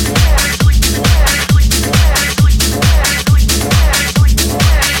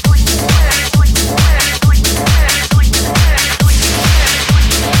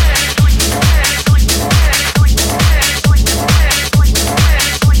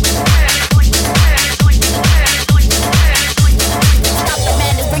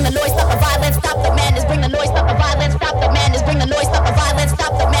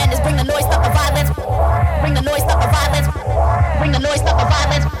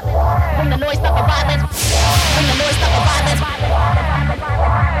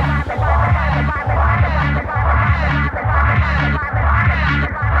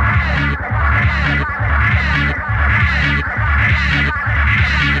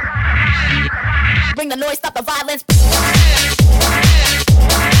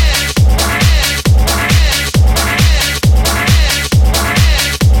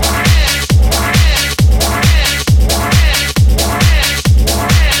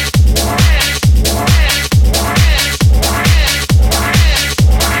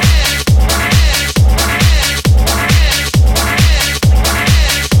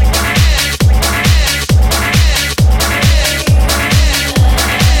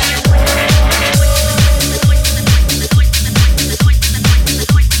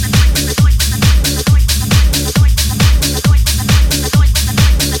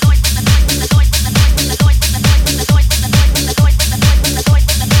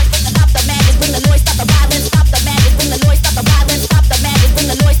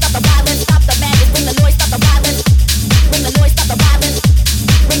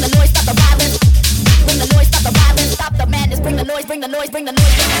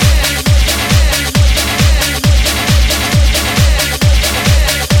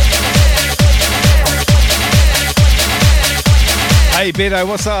 Hey Bido,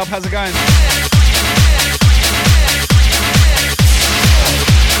 what's up? How's it going?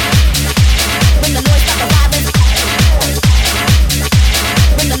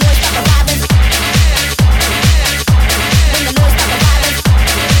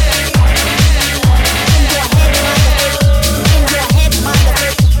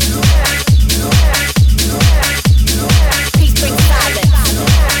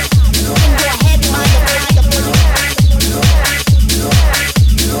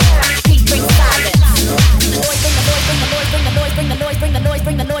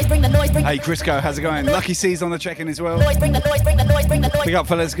 Hey Crisco, how's it going? Lucky C's on the check-in as well. Big up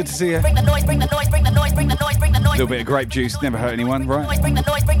fellas, good to see you. A little bit of grape juice, never hurt anyone, right?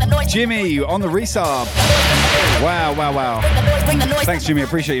 Jimmy on the resub. Wow, wow, wow. Thanks Jimmy,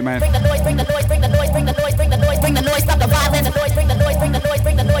 appreciate you, man. Bring the noise.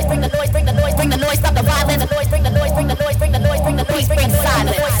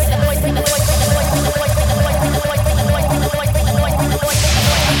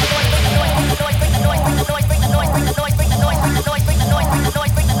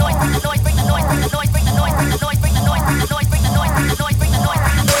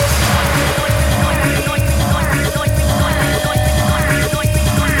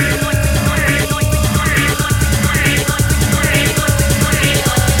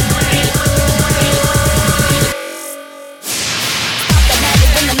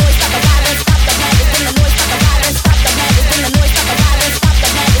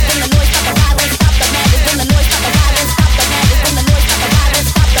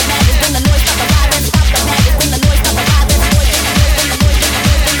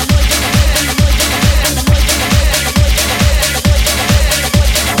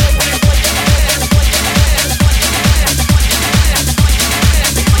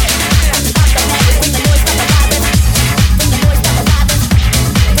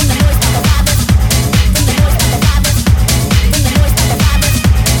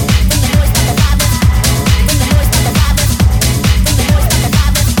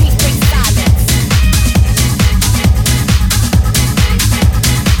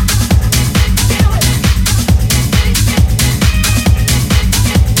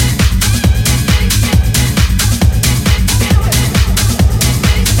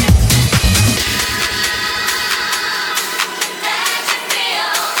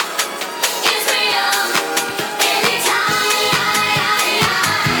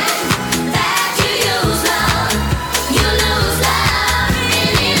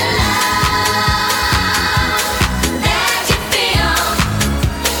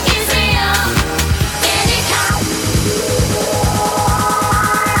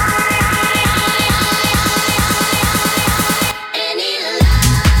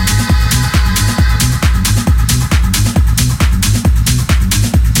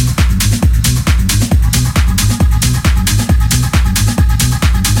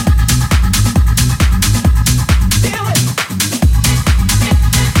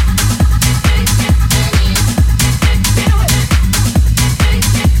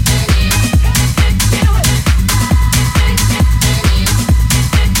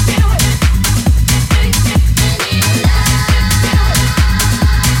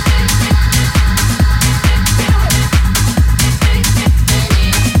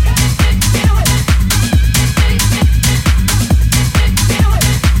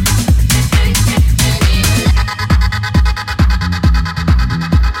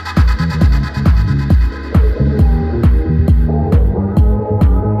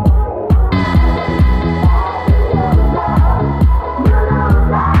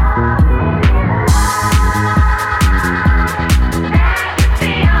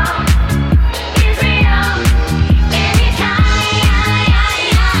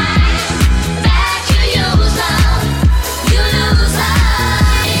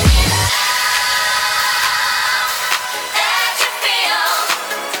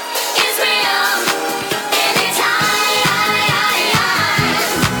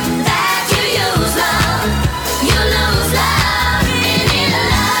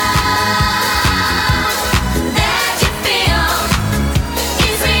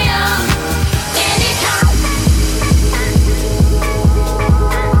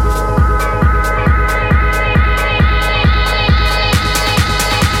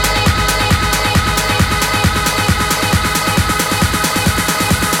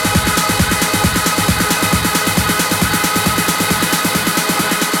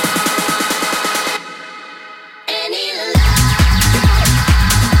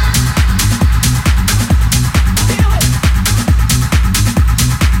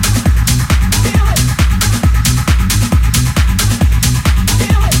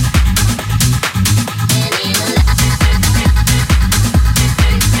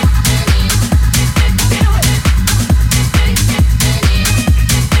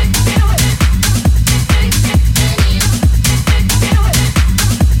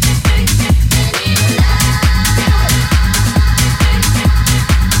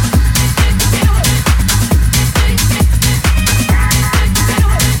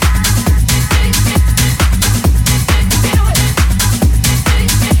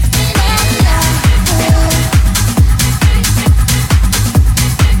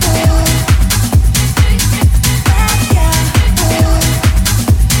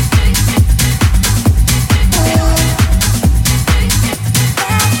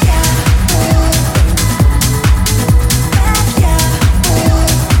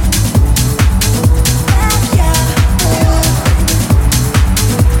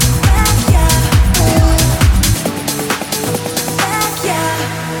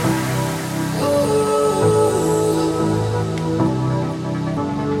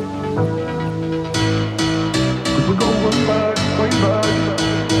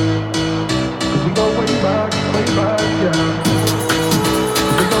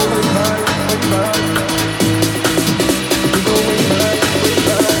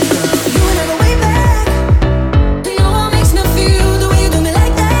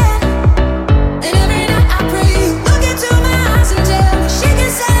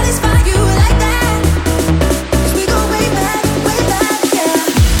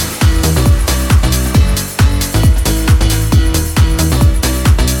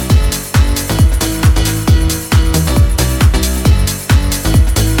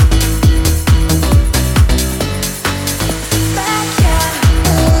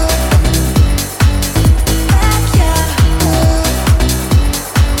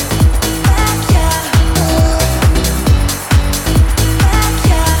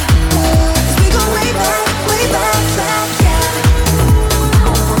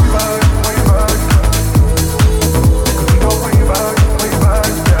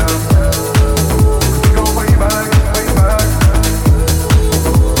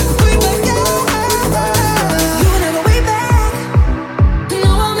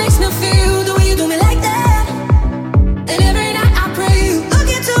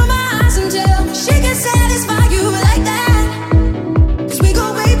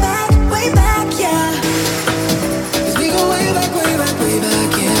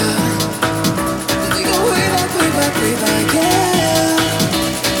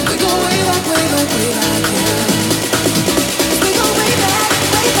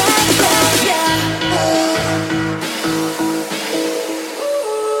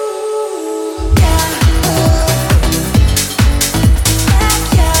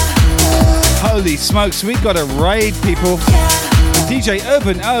 Holy smokes, we got a raid, people. DJ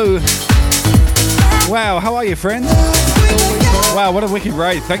Urban O. Wow, how are you, friend? Wow, what a wicked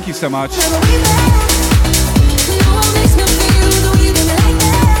raid. Thank you so much.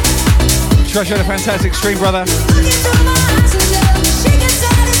 Treasure the fantastic stream, brother.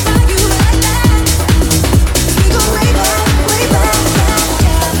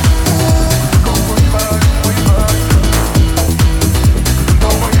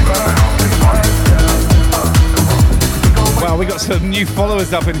 Wow, we got some new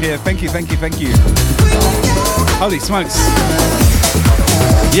followers up in here. Thank you, thank you, thank you. Holy smokes.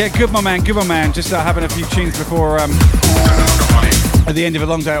 Yeah, good, my man, good, my man. Just having a few tunes before at the end of a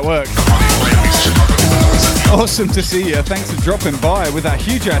long day at work. Awesome to see you. Thanks for dropping by with that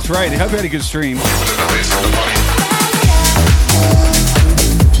huge ass raid. I hope you had a good stream.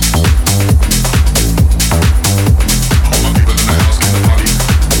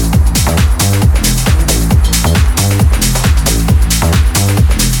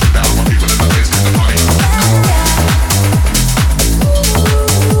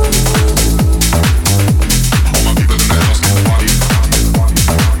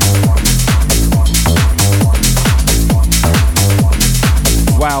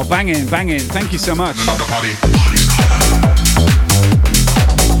 Wow, banging, banging. Thank you so much.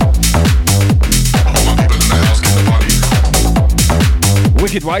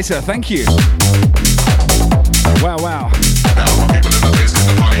 Wicked Weiser, thank you. Wow, wow.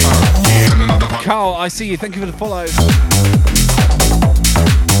 Carl, I see you. Thank you for the follow.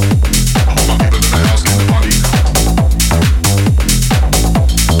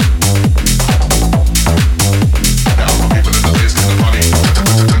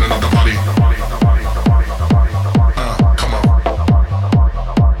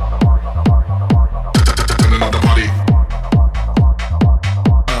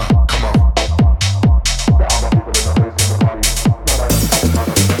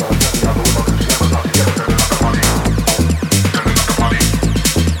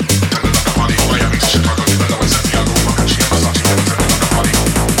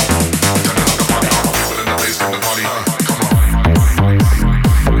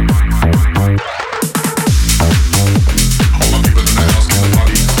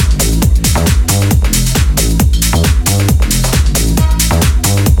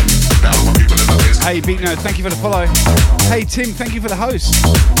 Hey Beatno, thank you for the follow. Hey Tim, thank you for the host.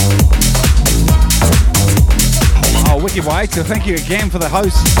 Oh, Wicked White, so thank you again for the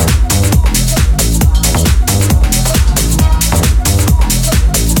host.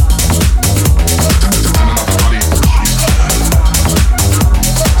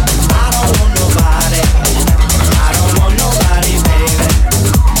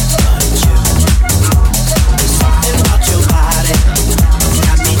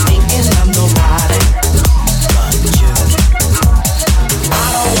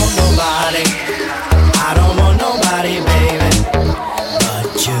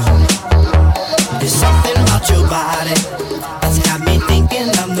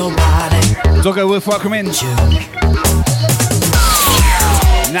 Doggo Wolf, welcome in.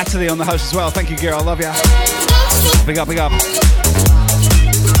 Natalie on the host as well. Thank you, girl. I love ya. Big up, big up.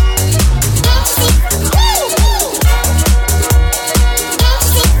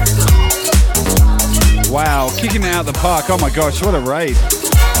 Wow, kicking it out of the park. Oh my gosh, what a raid.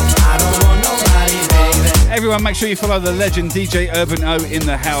 Everyone, make sure you follow the legend DJ Urban O in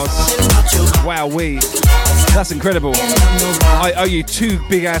the house. Wow, that's incredible. I owe you 2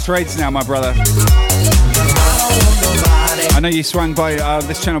 big ass raids now, my brother. I know you swung by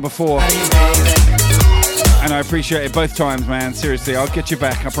this channel before, and I appreciate it both times, man. Seriously, I'll get you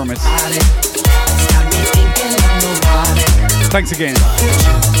back, I promise. Thanks again.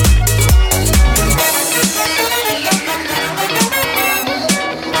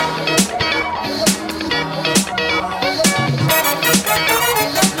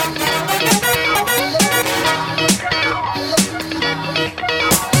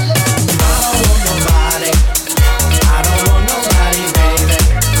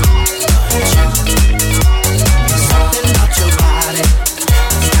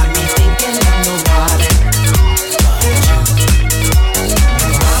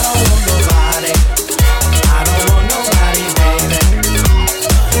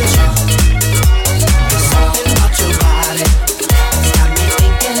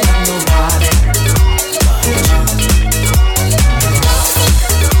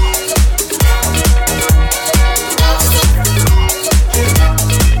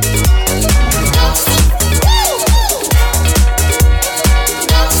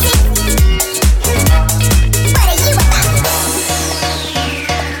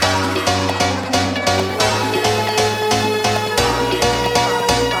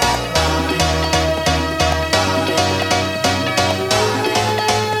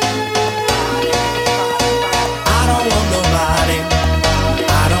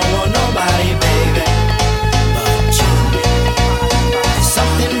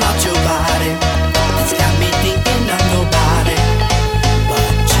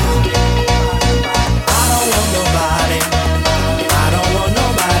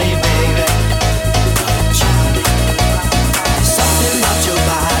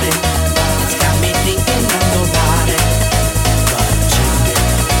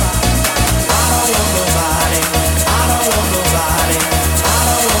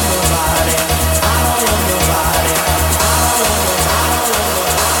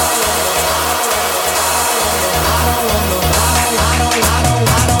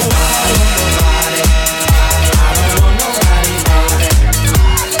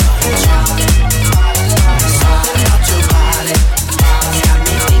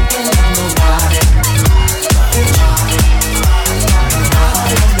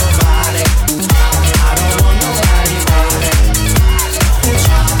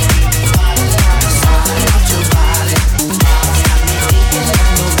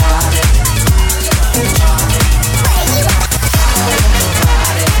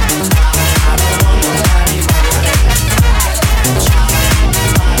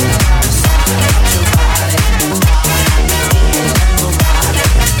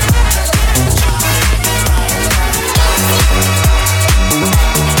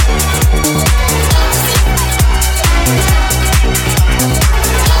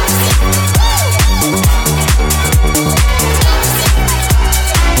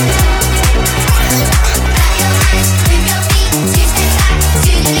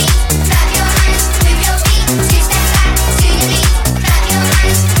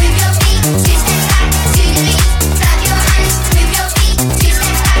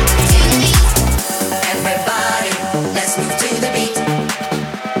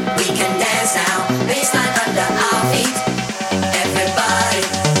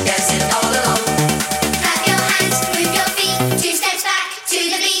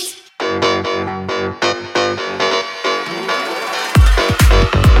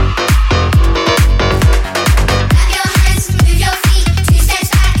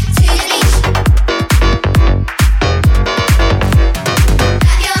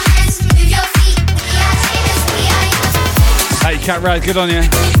 Cat Rad, good on you.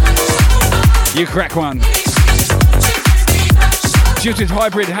 You crack one. Jilted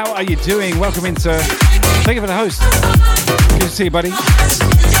Hybrid, how are you doing? Welcome in, sir. Thank you for the host. Good to see you, buddy.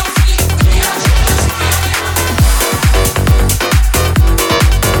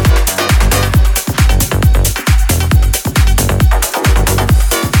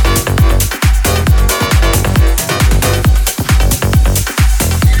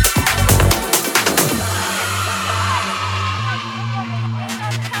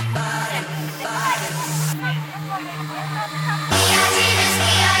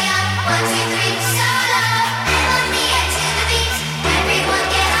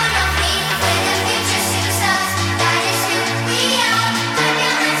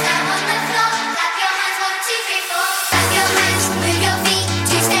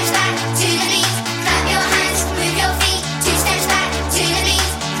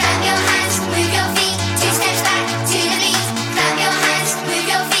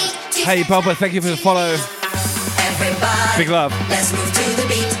 Hey Boba, thank you for the follow. Everybody, big love. Let's move to the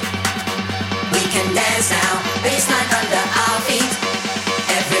beat. We can dance now. Baseline under our feet.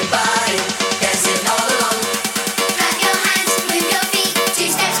 Everybody, dancing all along. Clap your hands, move your feet. 2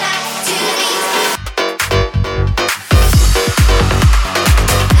 steps back to the beat.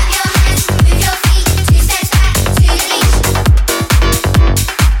 Clap your hands, move your feet. 2 steps back to the beat.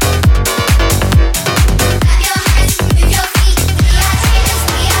 Clap your hands, move your feet. We are tailors,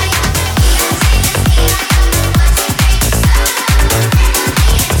 we are young.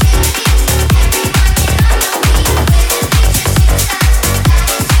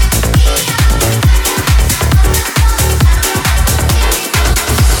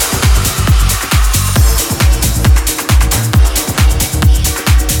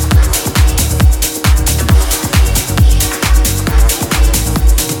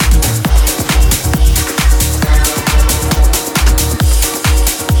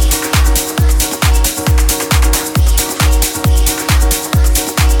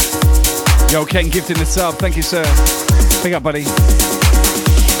 Yo, Ken gifting the sub. Thank you, sir. Big up, buddy.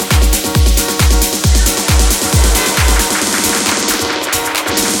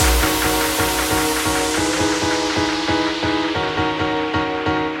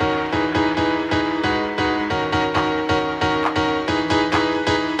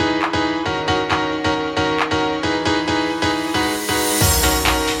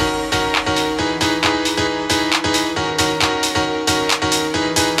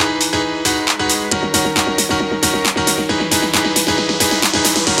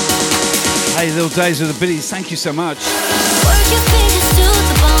 Hey, little days with the biddies, thank you so much. Work your fingers to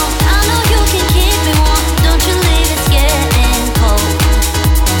the bone. I know you can keep me warm. Don't you leave, it's getting cold.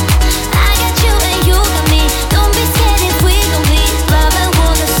 I got you and you got me. Don't be scared if we gon' be loving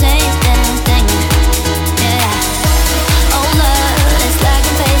for the same damn thing. Yeah. Oh love, it's like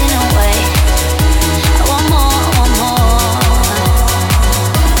I'm fading away. I want more, I want more.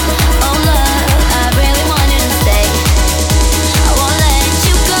 Oh love, I really want you to stay. I won't let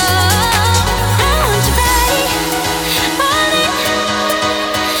you go.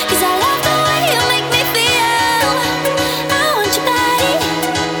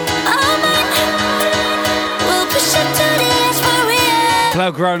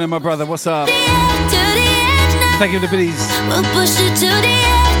 Cloud Groner, my brother, what's up? Thank you for the biddies. We'll push it to the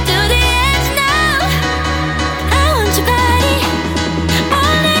edge, to the edge now. I want your body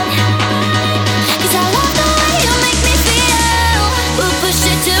on it, 'cause I love the way you make me feel. We'll push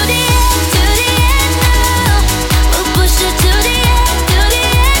it to the edge now. We'll push it to the edge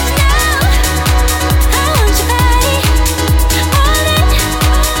now. I want your body on it,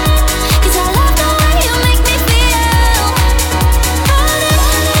 'cause I love the way you make me feel.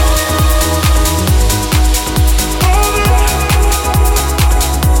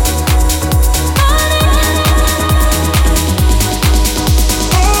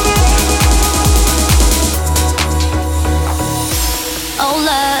 Oh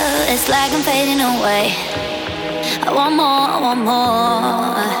love, it's like I'm fading away. I want more, I want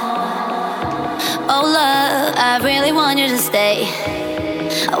more. Oh love, I really want you to stay.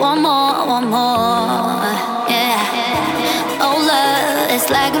 I want more, I want more. Yeah. Oh love, it's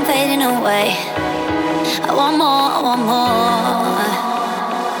like I'm fading away. I want more, I want more.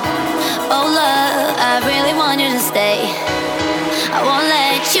 Oh love, I really want you to stay. I won't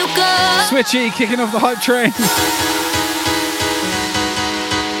let you go. Switchy kicking off the hype train.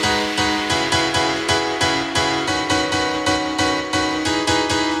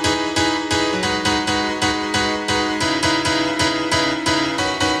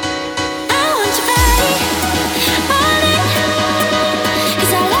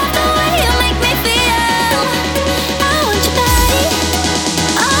 Cause I love the way you make me feel. I want your body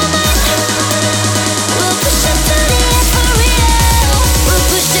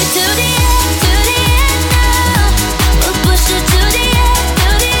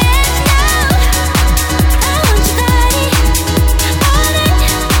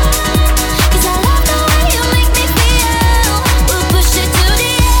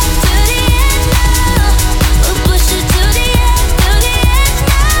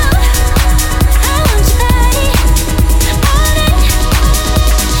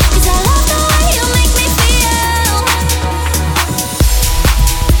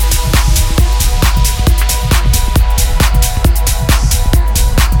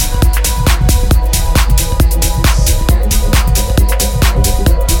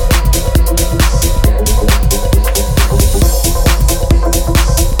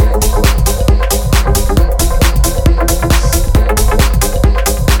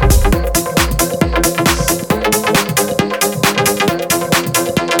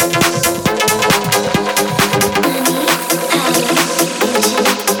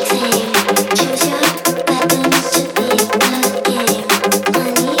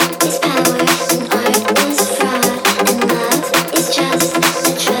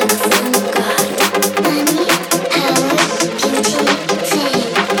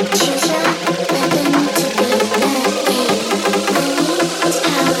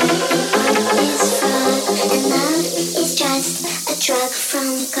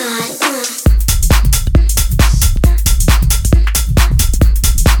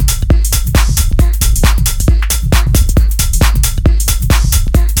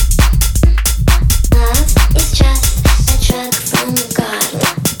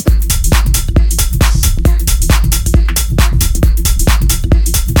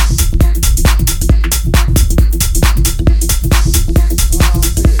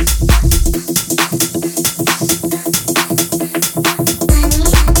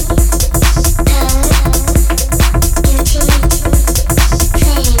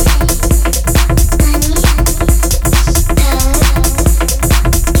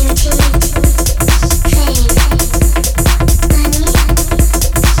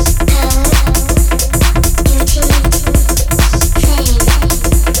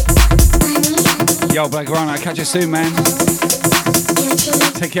Yo, Black Rhino, catch you soon, man.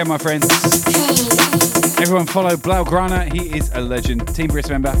 Take care, my friends. Everyone follow Blaugrana, he is a legend. Team Brisk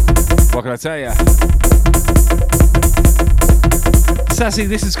member. What can I tell ya? Sassy,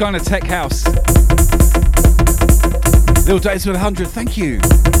 this is kind of tech house. Little Days with 100, thank you.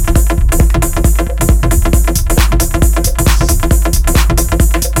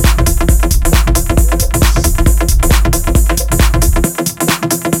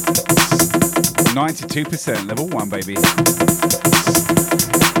 %, level 1, baby.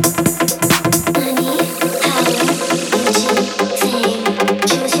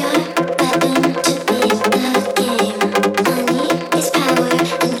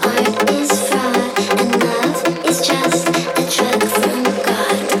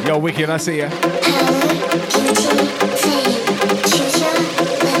 Yo, Wicked, I see ya.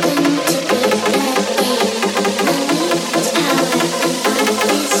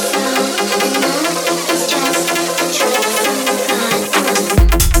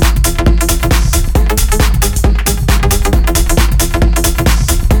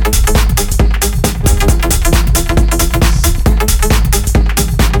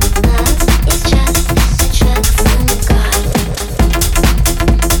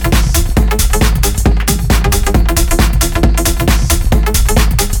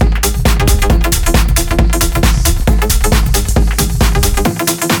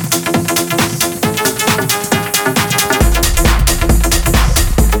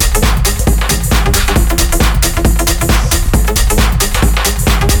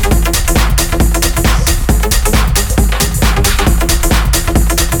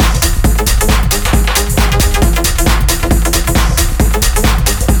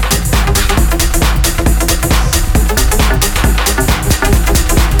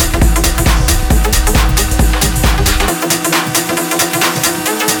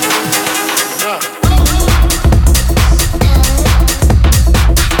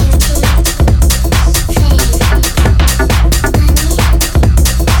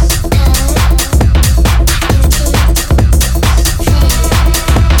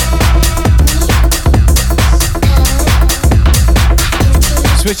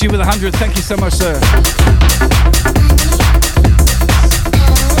 Switchy with 100, thank you so much, sir.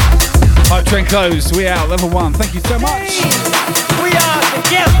 Hype train closed, we out, level 1, thank you so much. We are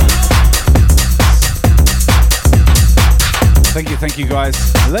together. Thank you guys,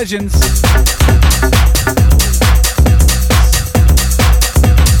 legends.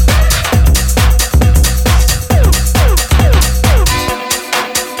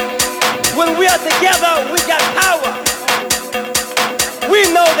 When we are together, we got power. We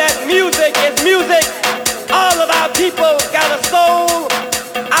know that music is music. All of our people got a soul.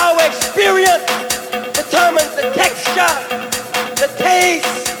 Our experience determines the texture, the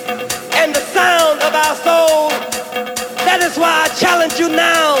taste, and the sound of our soul. That is why I challenge you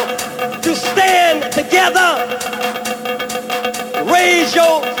now to stand together. Raise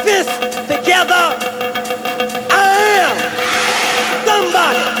your fist together. I am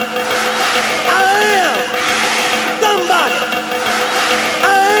somebody. I am somebody. I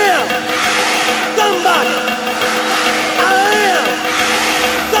am somebody. I am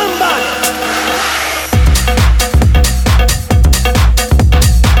somebody.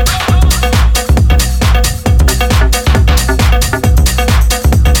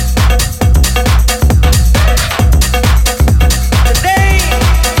 Today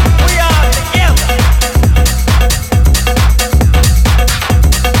we are together.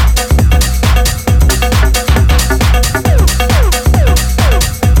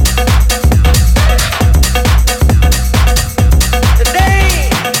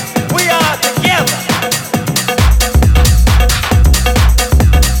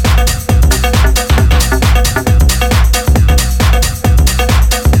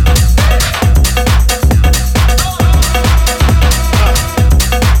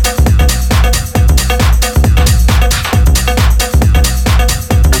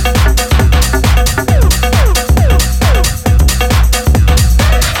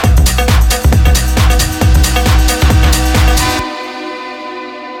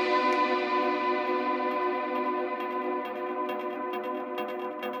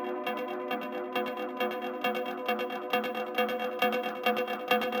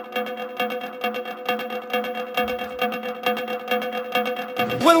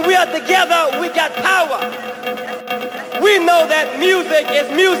 When we are together, we got power. We know that music is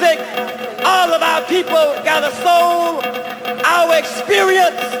music. All of our people got a soul. Our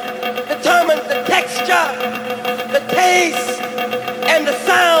experience determines the texture, the taste, and the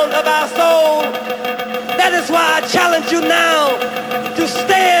sound of our soul. That is why I challenge you now to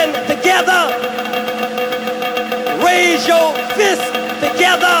stand together. Raise your fist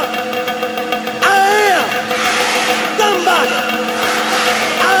together. I am somebody.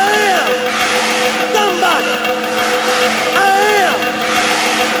 I am somebody. I am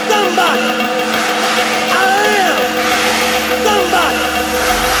somebody. I am somebody.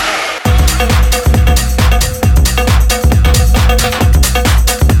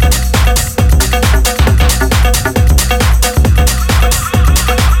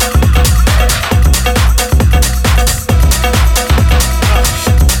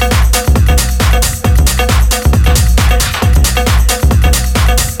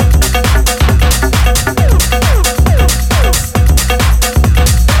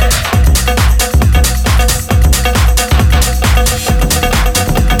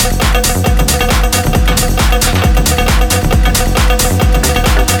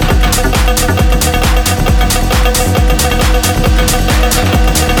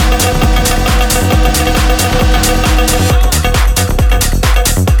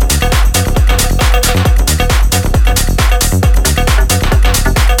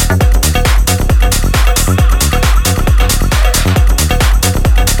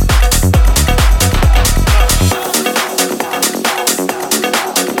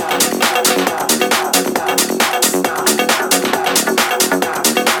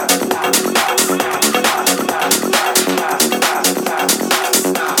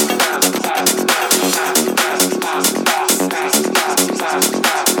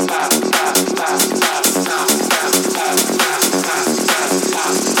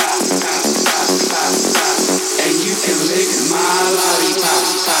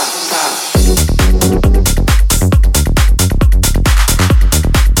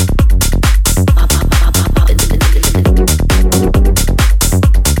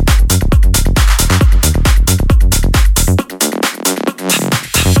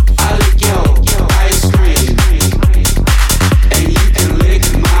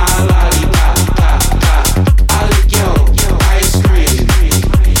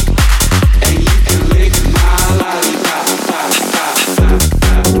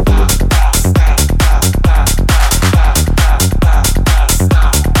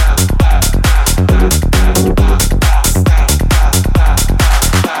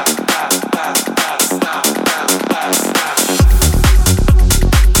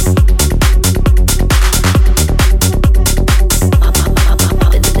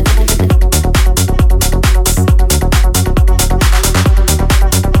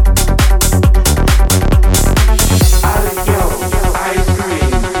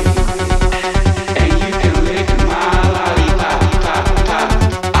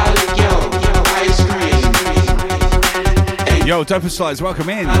 Doper Slides, welcome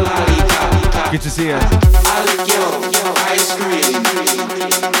in. Good to see you.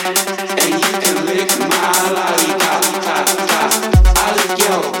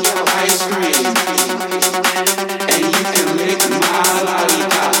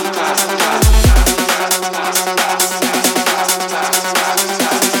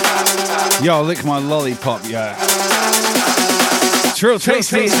 Yo, I'll lick my lollipop, yeah. Trill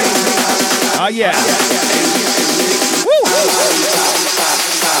tasty. Ah, yeah.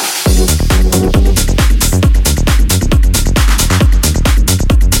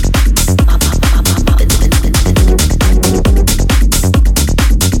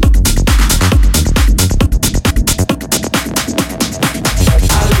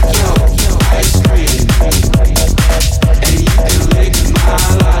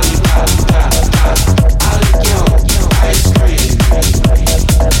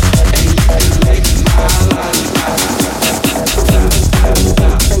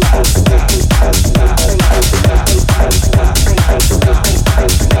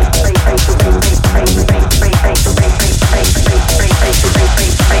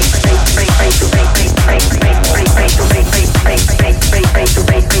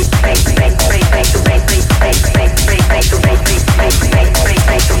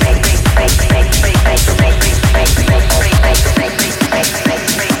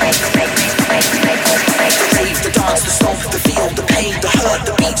 hurt,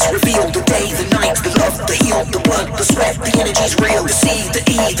 the beats reveal the day, the night, the love, the heal, the blood, the sweat, the energy's real. The C, the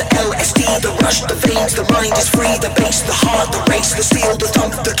E, the LSD, the rush, the veins, the mind is free. The bass, the heart, the race, the steel, the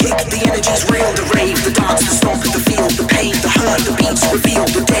thump, the kick, the energy's real. The rave, the dance, the stomp, the feel, the pain, the hurt, the beats reveal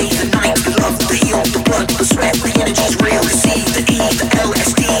the day, the night, the love, the heal, the blood, the sweat, the energy's real. The C, the E, the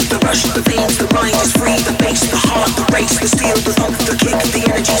LSD, the rush, the veins, the mind is free. The bass, the heart, the race, the steel, the thump, the kick, the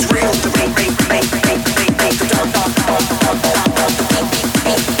energy's real. The rave, the dump,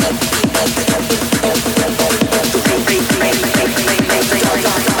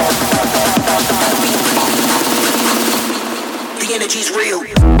 the energy's real.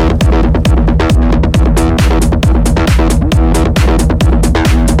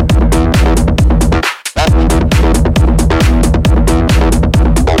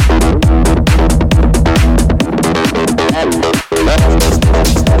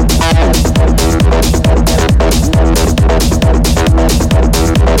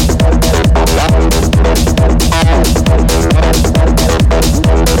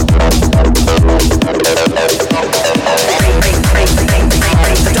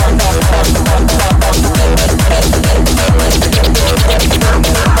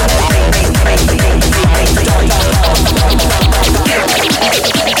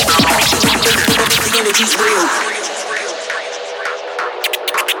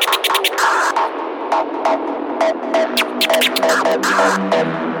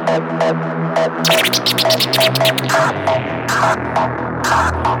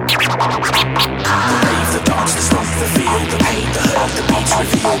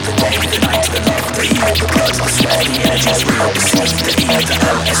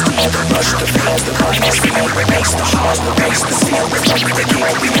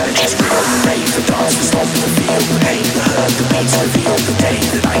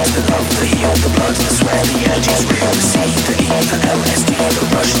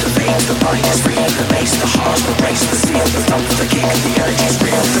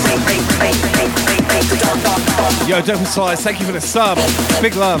 Yo, Dope Size, thank you for the sub.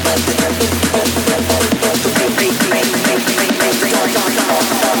 Big love.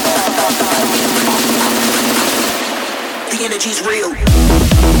 The energy's real.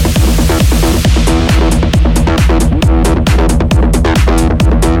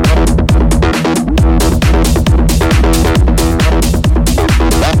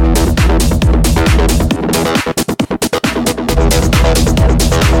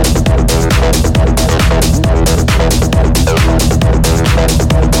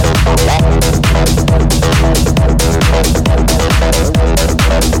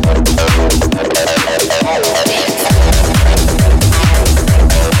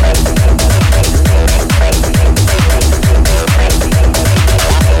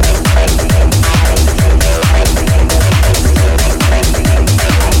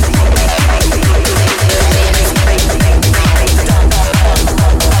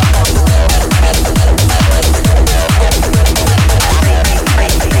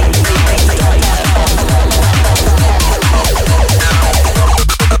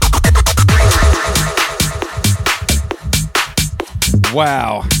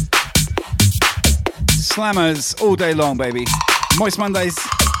 Wow. Slammers all day long, baby. Moist Mondays.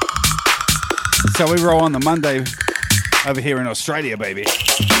 So we roll on the Monday over here in Australia, baby.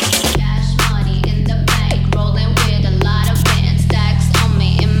 Cash money in the bank, rolling with a lot of bands, stacks on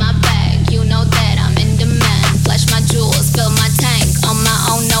me in my bag. You know that I'm in demand. Flush my jewels, fill my tank. On my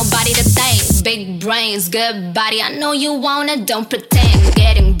own, nobody to thank. Big brains, good body. I know you want it, don't pretend.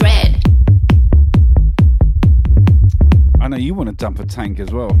 Getting bread. I know you want to dump a tank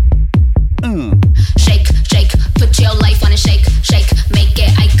as well. Shake, shake, put your life on a shake, shake, make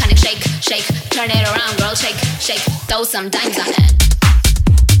it iconic, shake, shake, turn it around, girl, shake, shake, throw some dimes on it.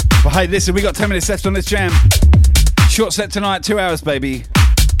 But hey, listen, we got 10 minutes left on this jam. Short set tonight, 2 hours, baby.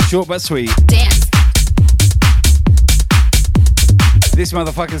 Short but sweet. Dance. This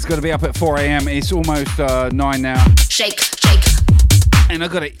motherfucker's got to be up at 4 a.m. It's almost 9 now. Shake, shake. And I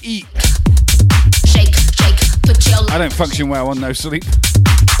got to eat. Shake, shake, put your life. I don't function well on no sleep.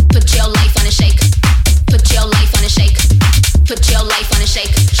 Put your life on a shake. Put your life on a shake. Put your life on a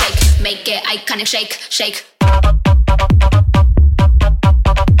shake. Shake. Make it iconic. Shake. Shake.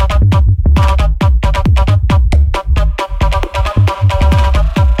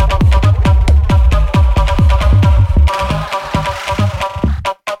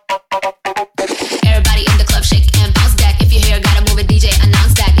 Everybody in the club, shake and bounce back. If you're here, gotta move it, DJ,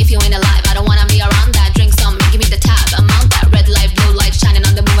 announce that. If you ain't alive, I don't wanna be around that. Drink some, give me the tab, amount that. Red light, blue light, shining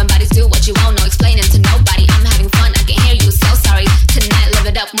on the moving bodies. Do what you want, no explaining to nobody. I'm having fun, I can hear you, so sorry. Tonight, live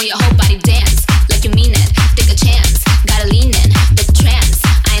it up, move your whole body, dance like you mean it. Take a chance.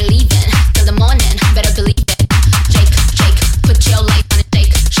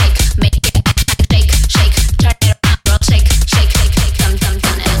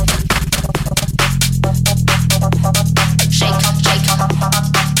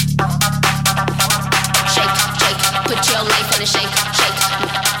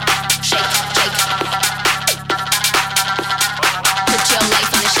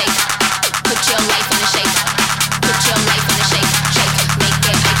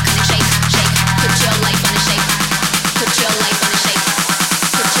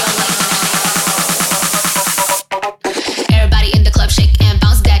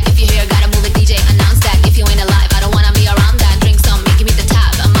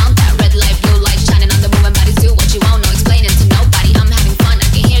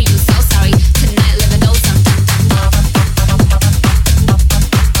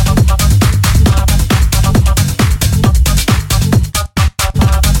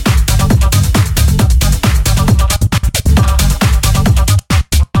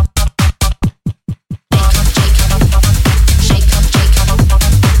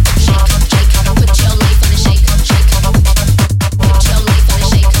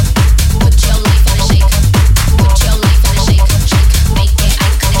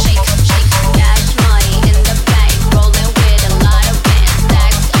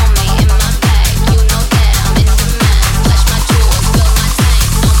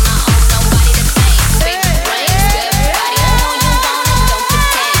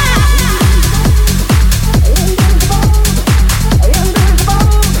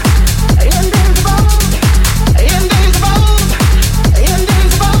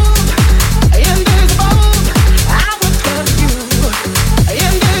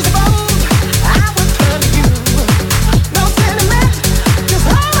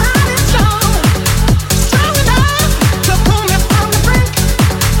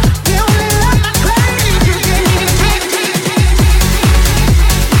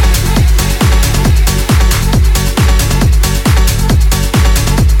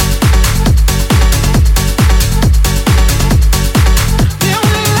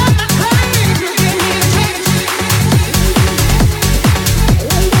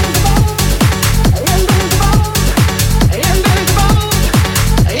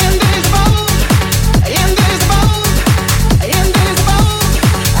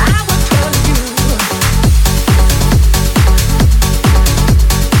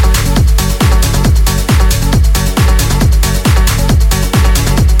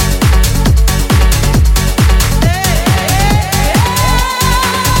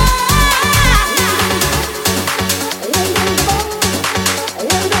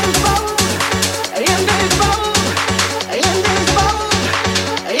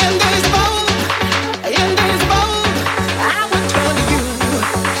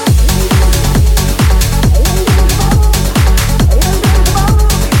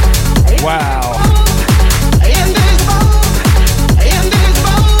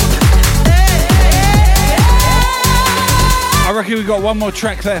 one more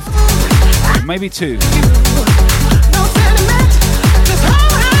track left. Maybe two.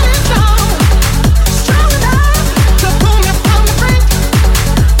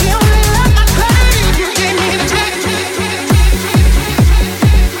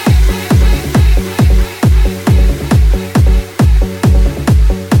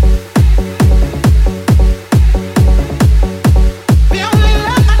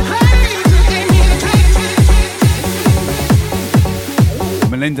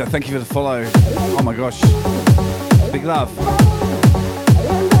 Linda, thank you for the follow. Oh my gosh. Big love.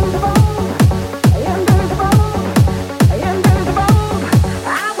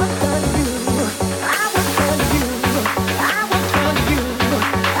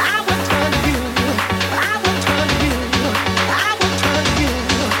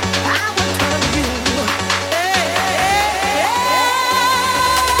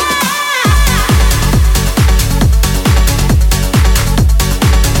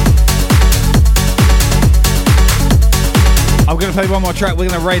 Play one more track, we're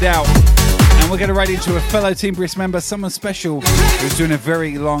going to raid out, and we're going to raid into a fellow Team Brisk member, someone special who's doing a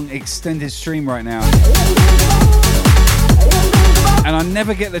very long extended stream right now, and I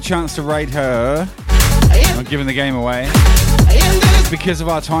never get the chance to raid her. I'm giving the game away because of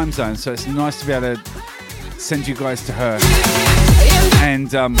our time zone, so it's nice to be able to send you guys to her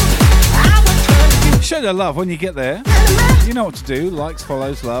and show the love when you get there. You know what to do: likes,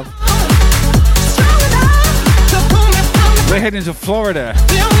 follows, love. We're heading to Florida.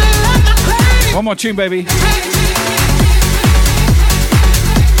 One more tune, baby.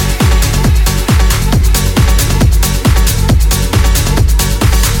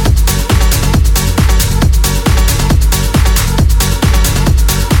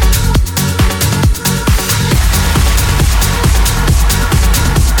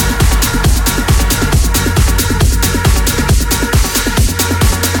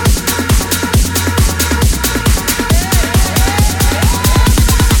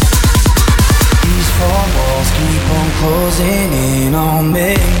 Closing in on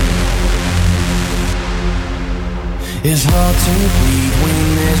me. It's hard to breathe when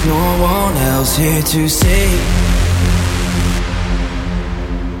there's no one else here to see.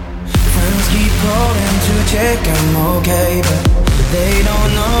 Friends keep calling to check I'm okay, but they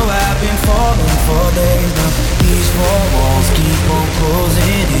don't know I've been falling for days now. These four walls keep on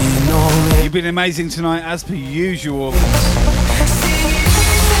closing in on me. You've been amazing tonight, as per usual.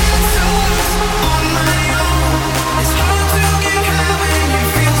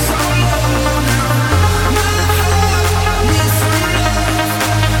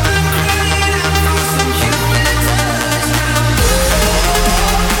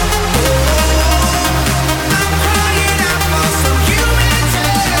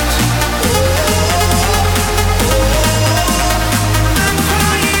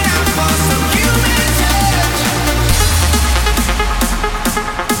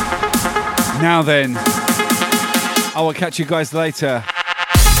 Now then, I will catch you guys later.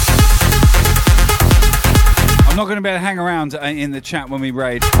 I'm not going to be able to hang around in the chat when we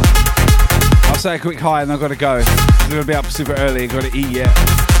raid. I'll say a quick hi and I've got to go. I'm going to be up super early, I've got to eat yet.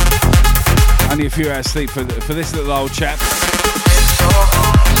 I need a few hours sleep for this little old chap.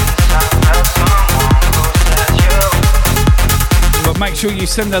 But make sure you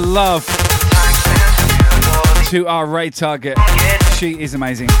send the love to our raid target. She is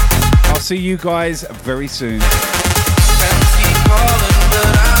amazing. I'll see you guys very soon.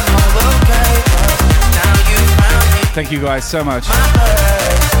 Thank you guys so much.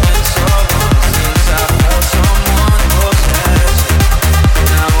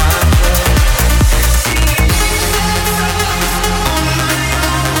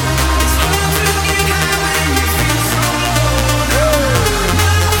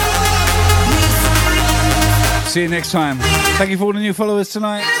 See you next time. Thank you for all the new followers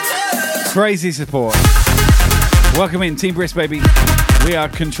tonight. Crazy support. Welcome in, Team Brisk, baby. We are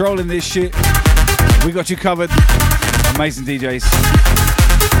controlling this shit. We got you covered. Amazing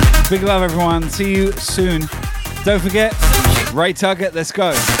DJs. Big love, everyone. See you soon. Don't forget, raid target. Let's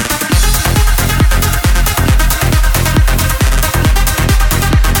go.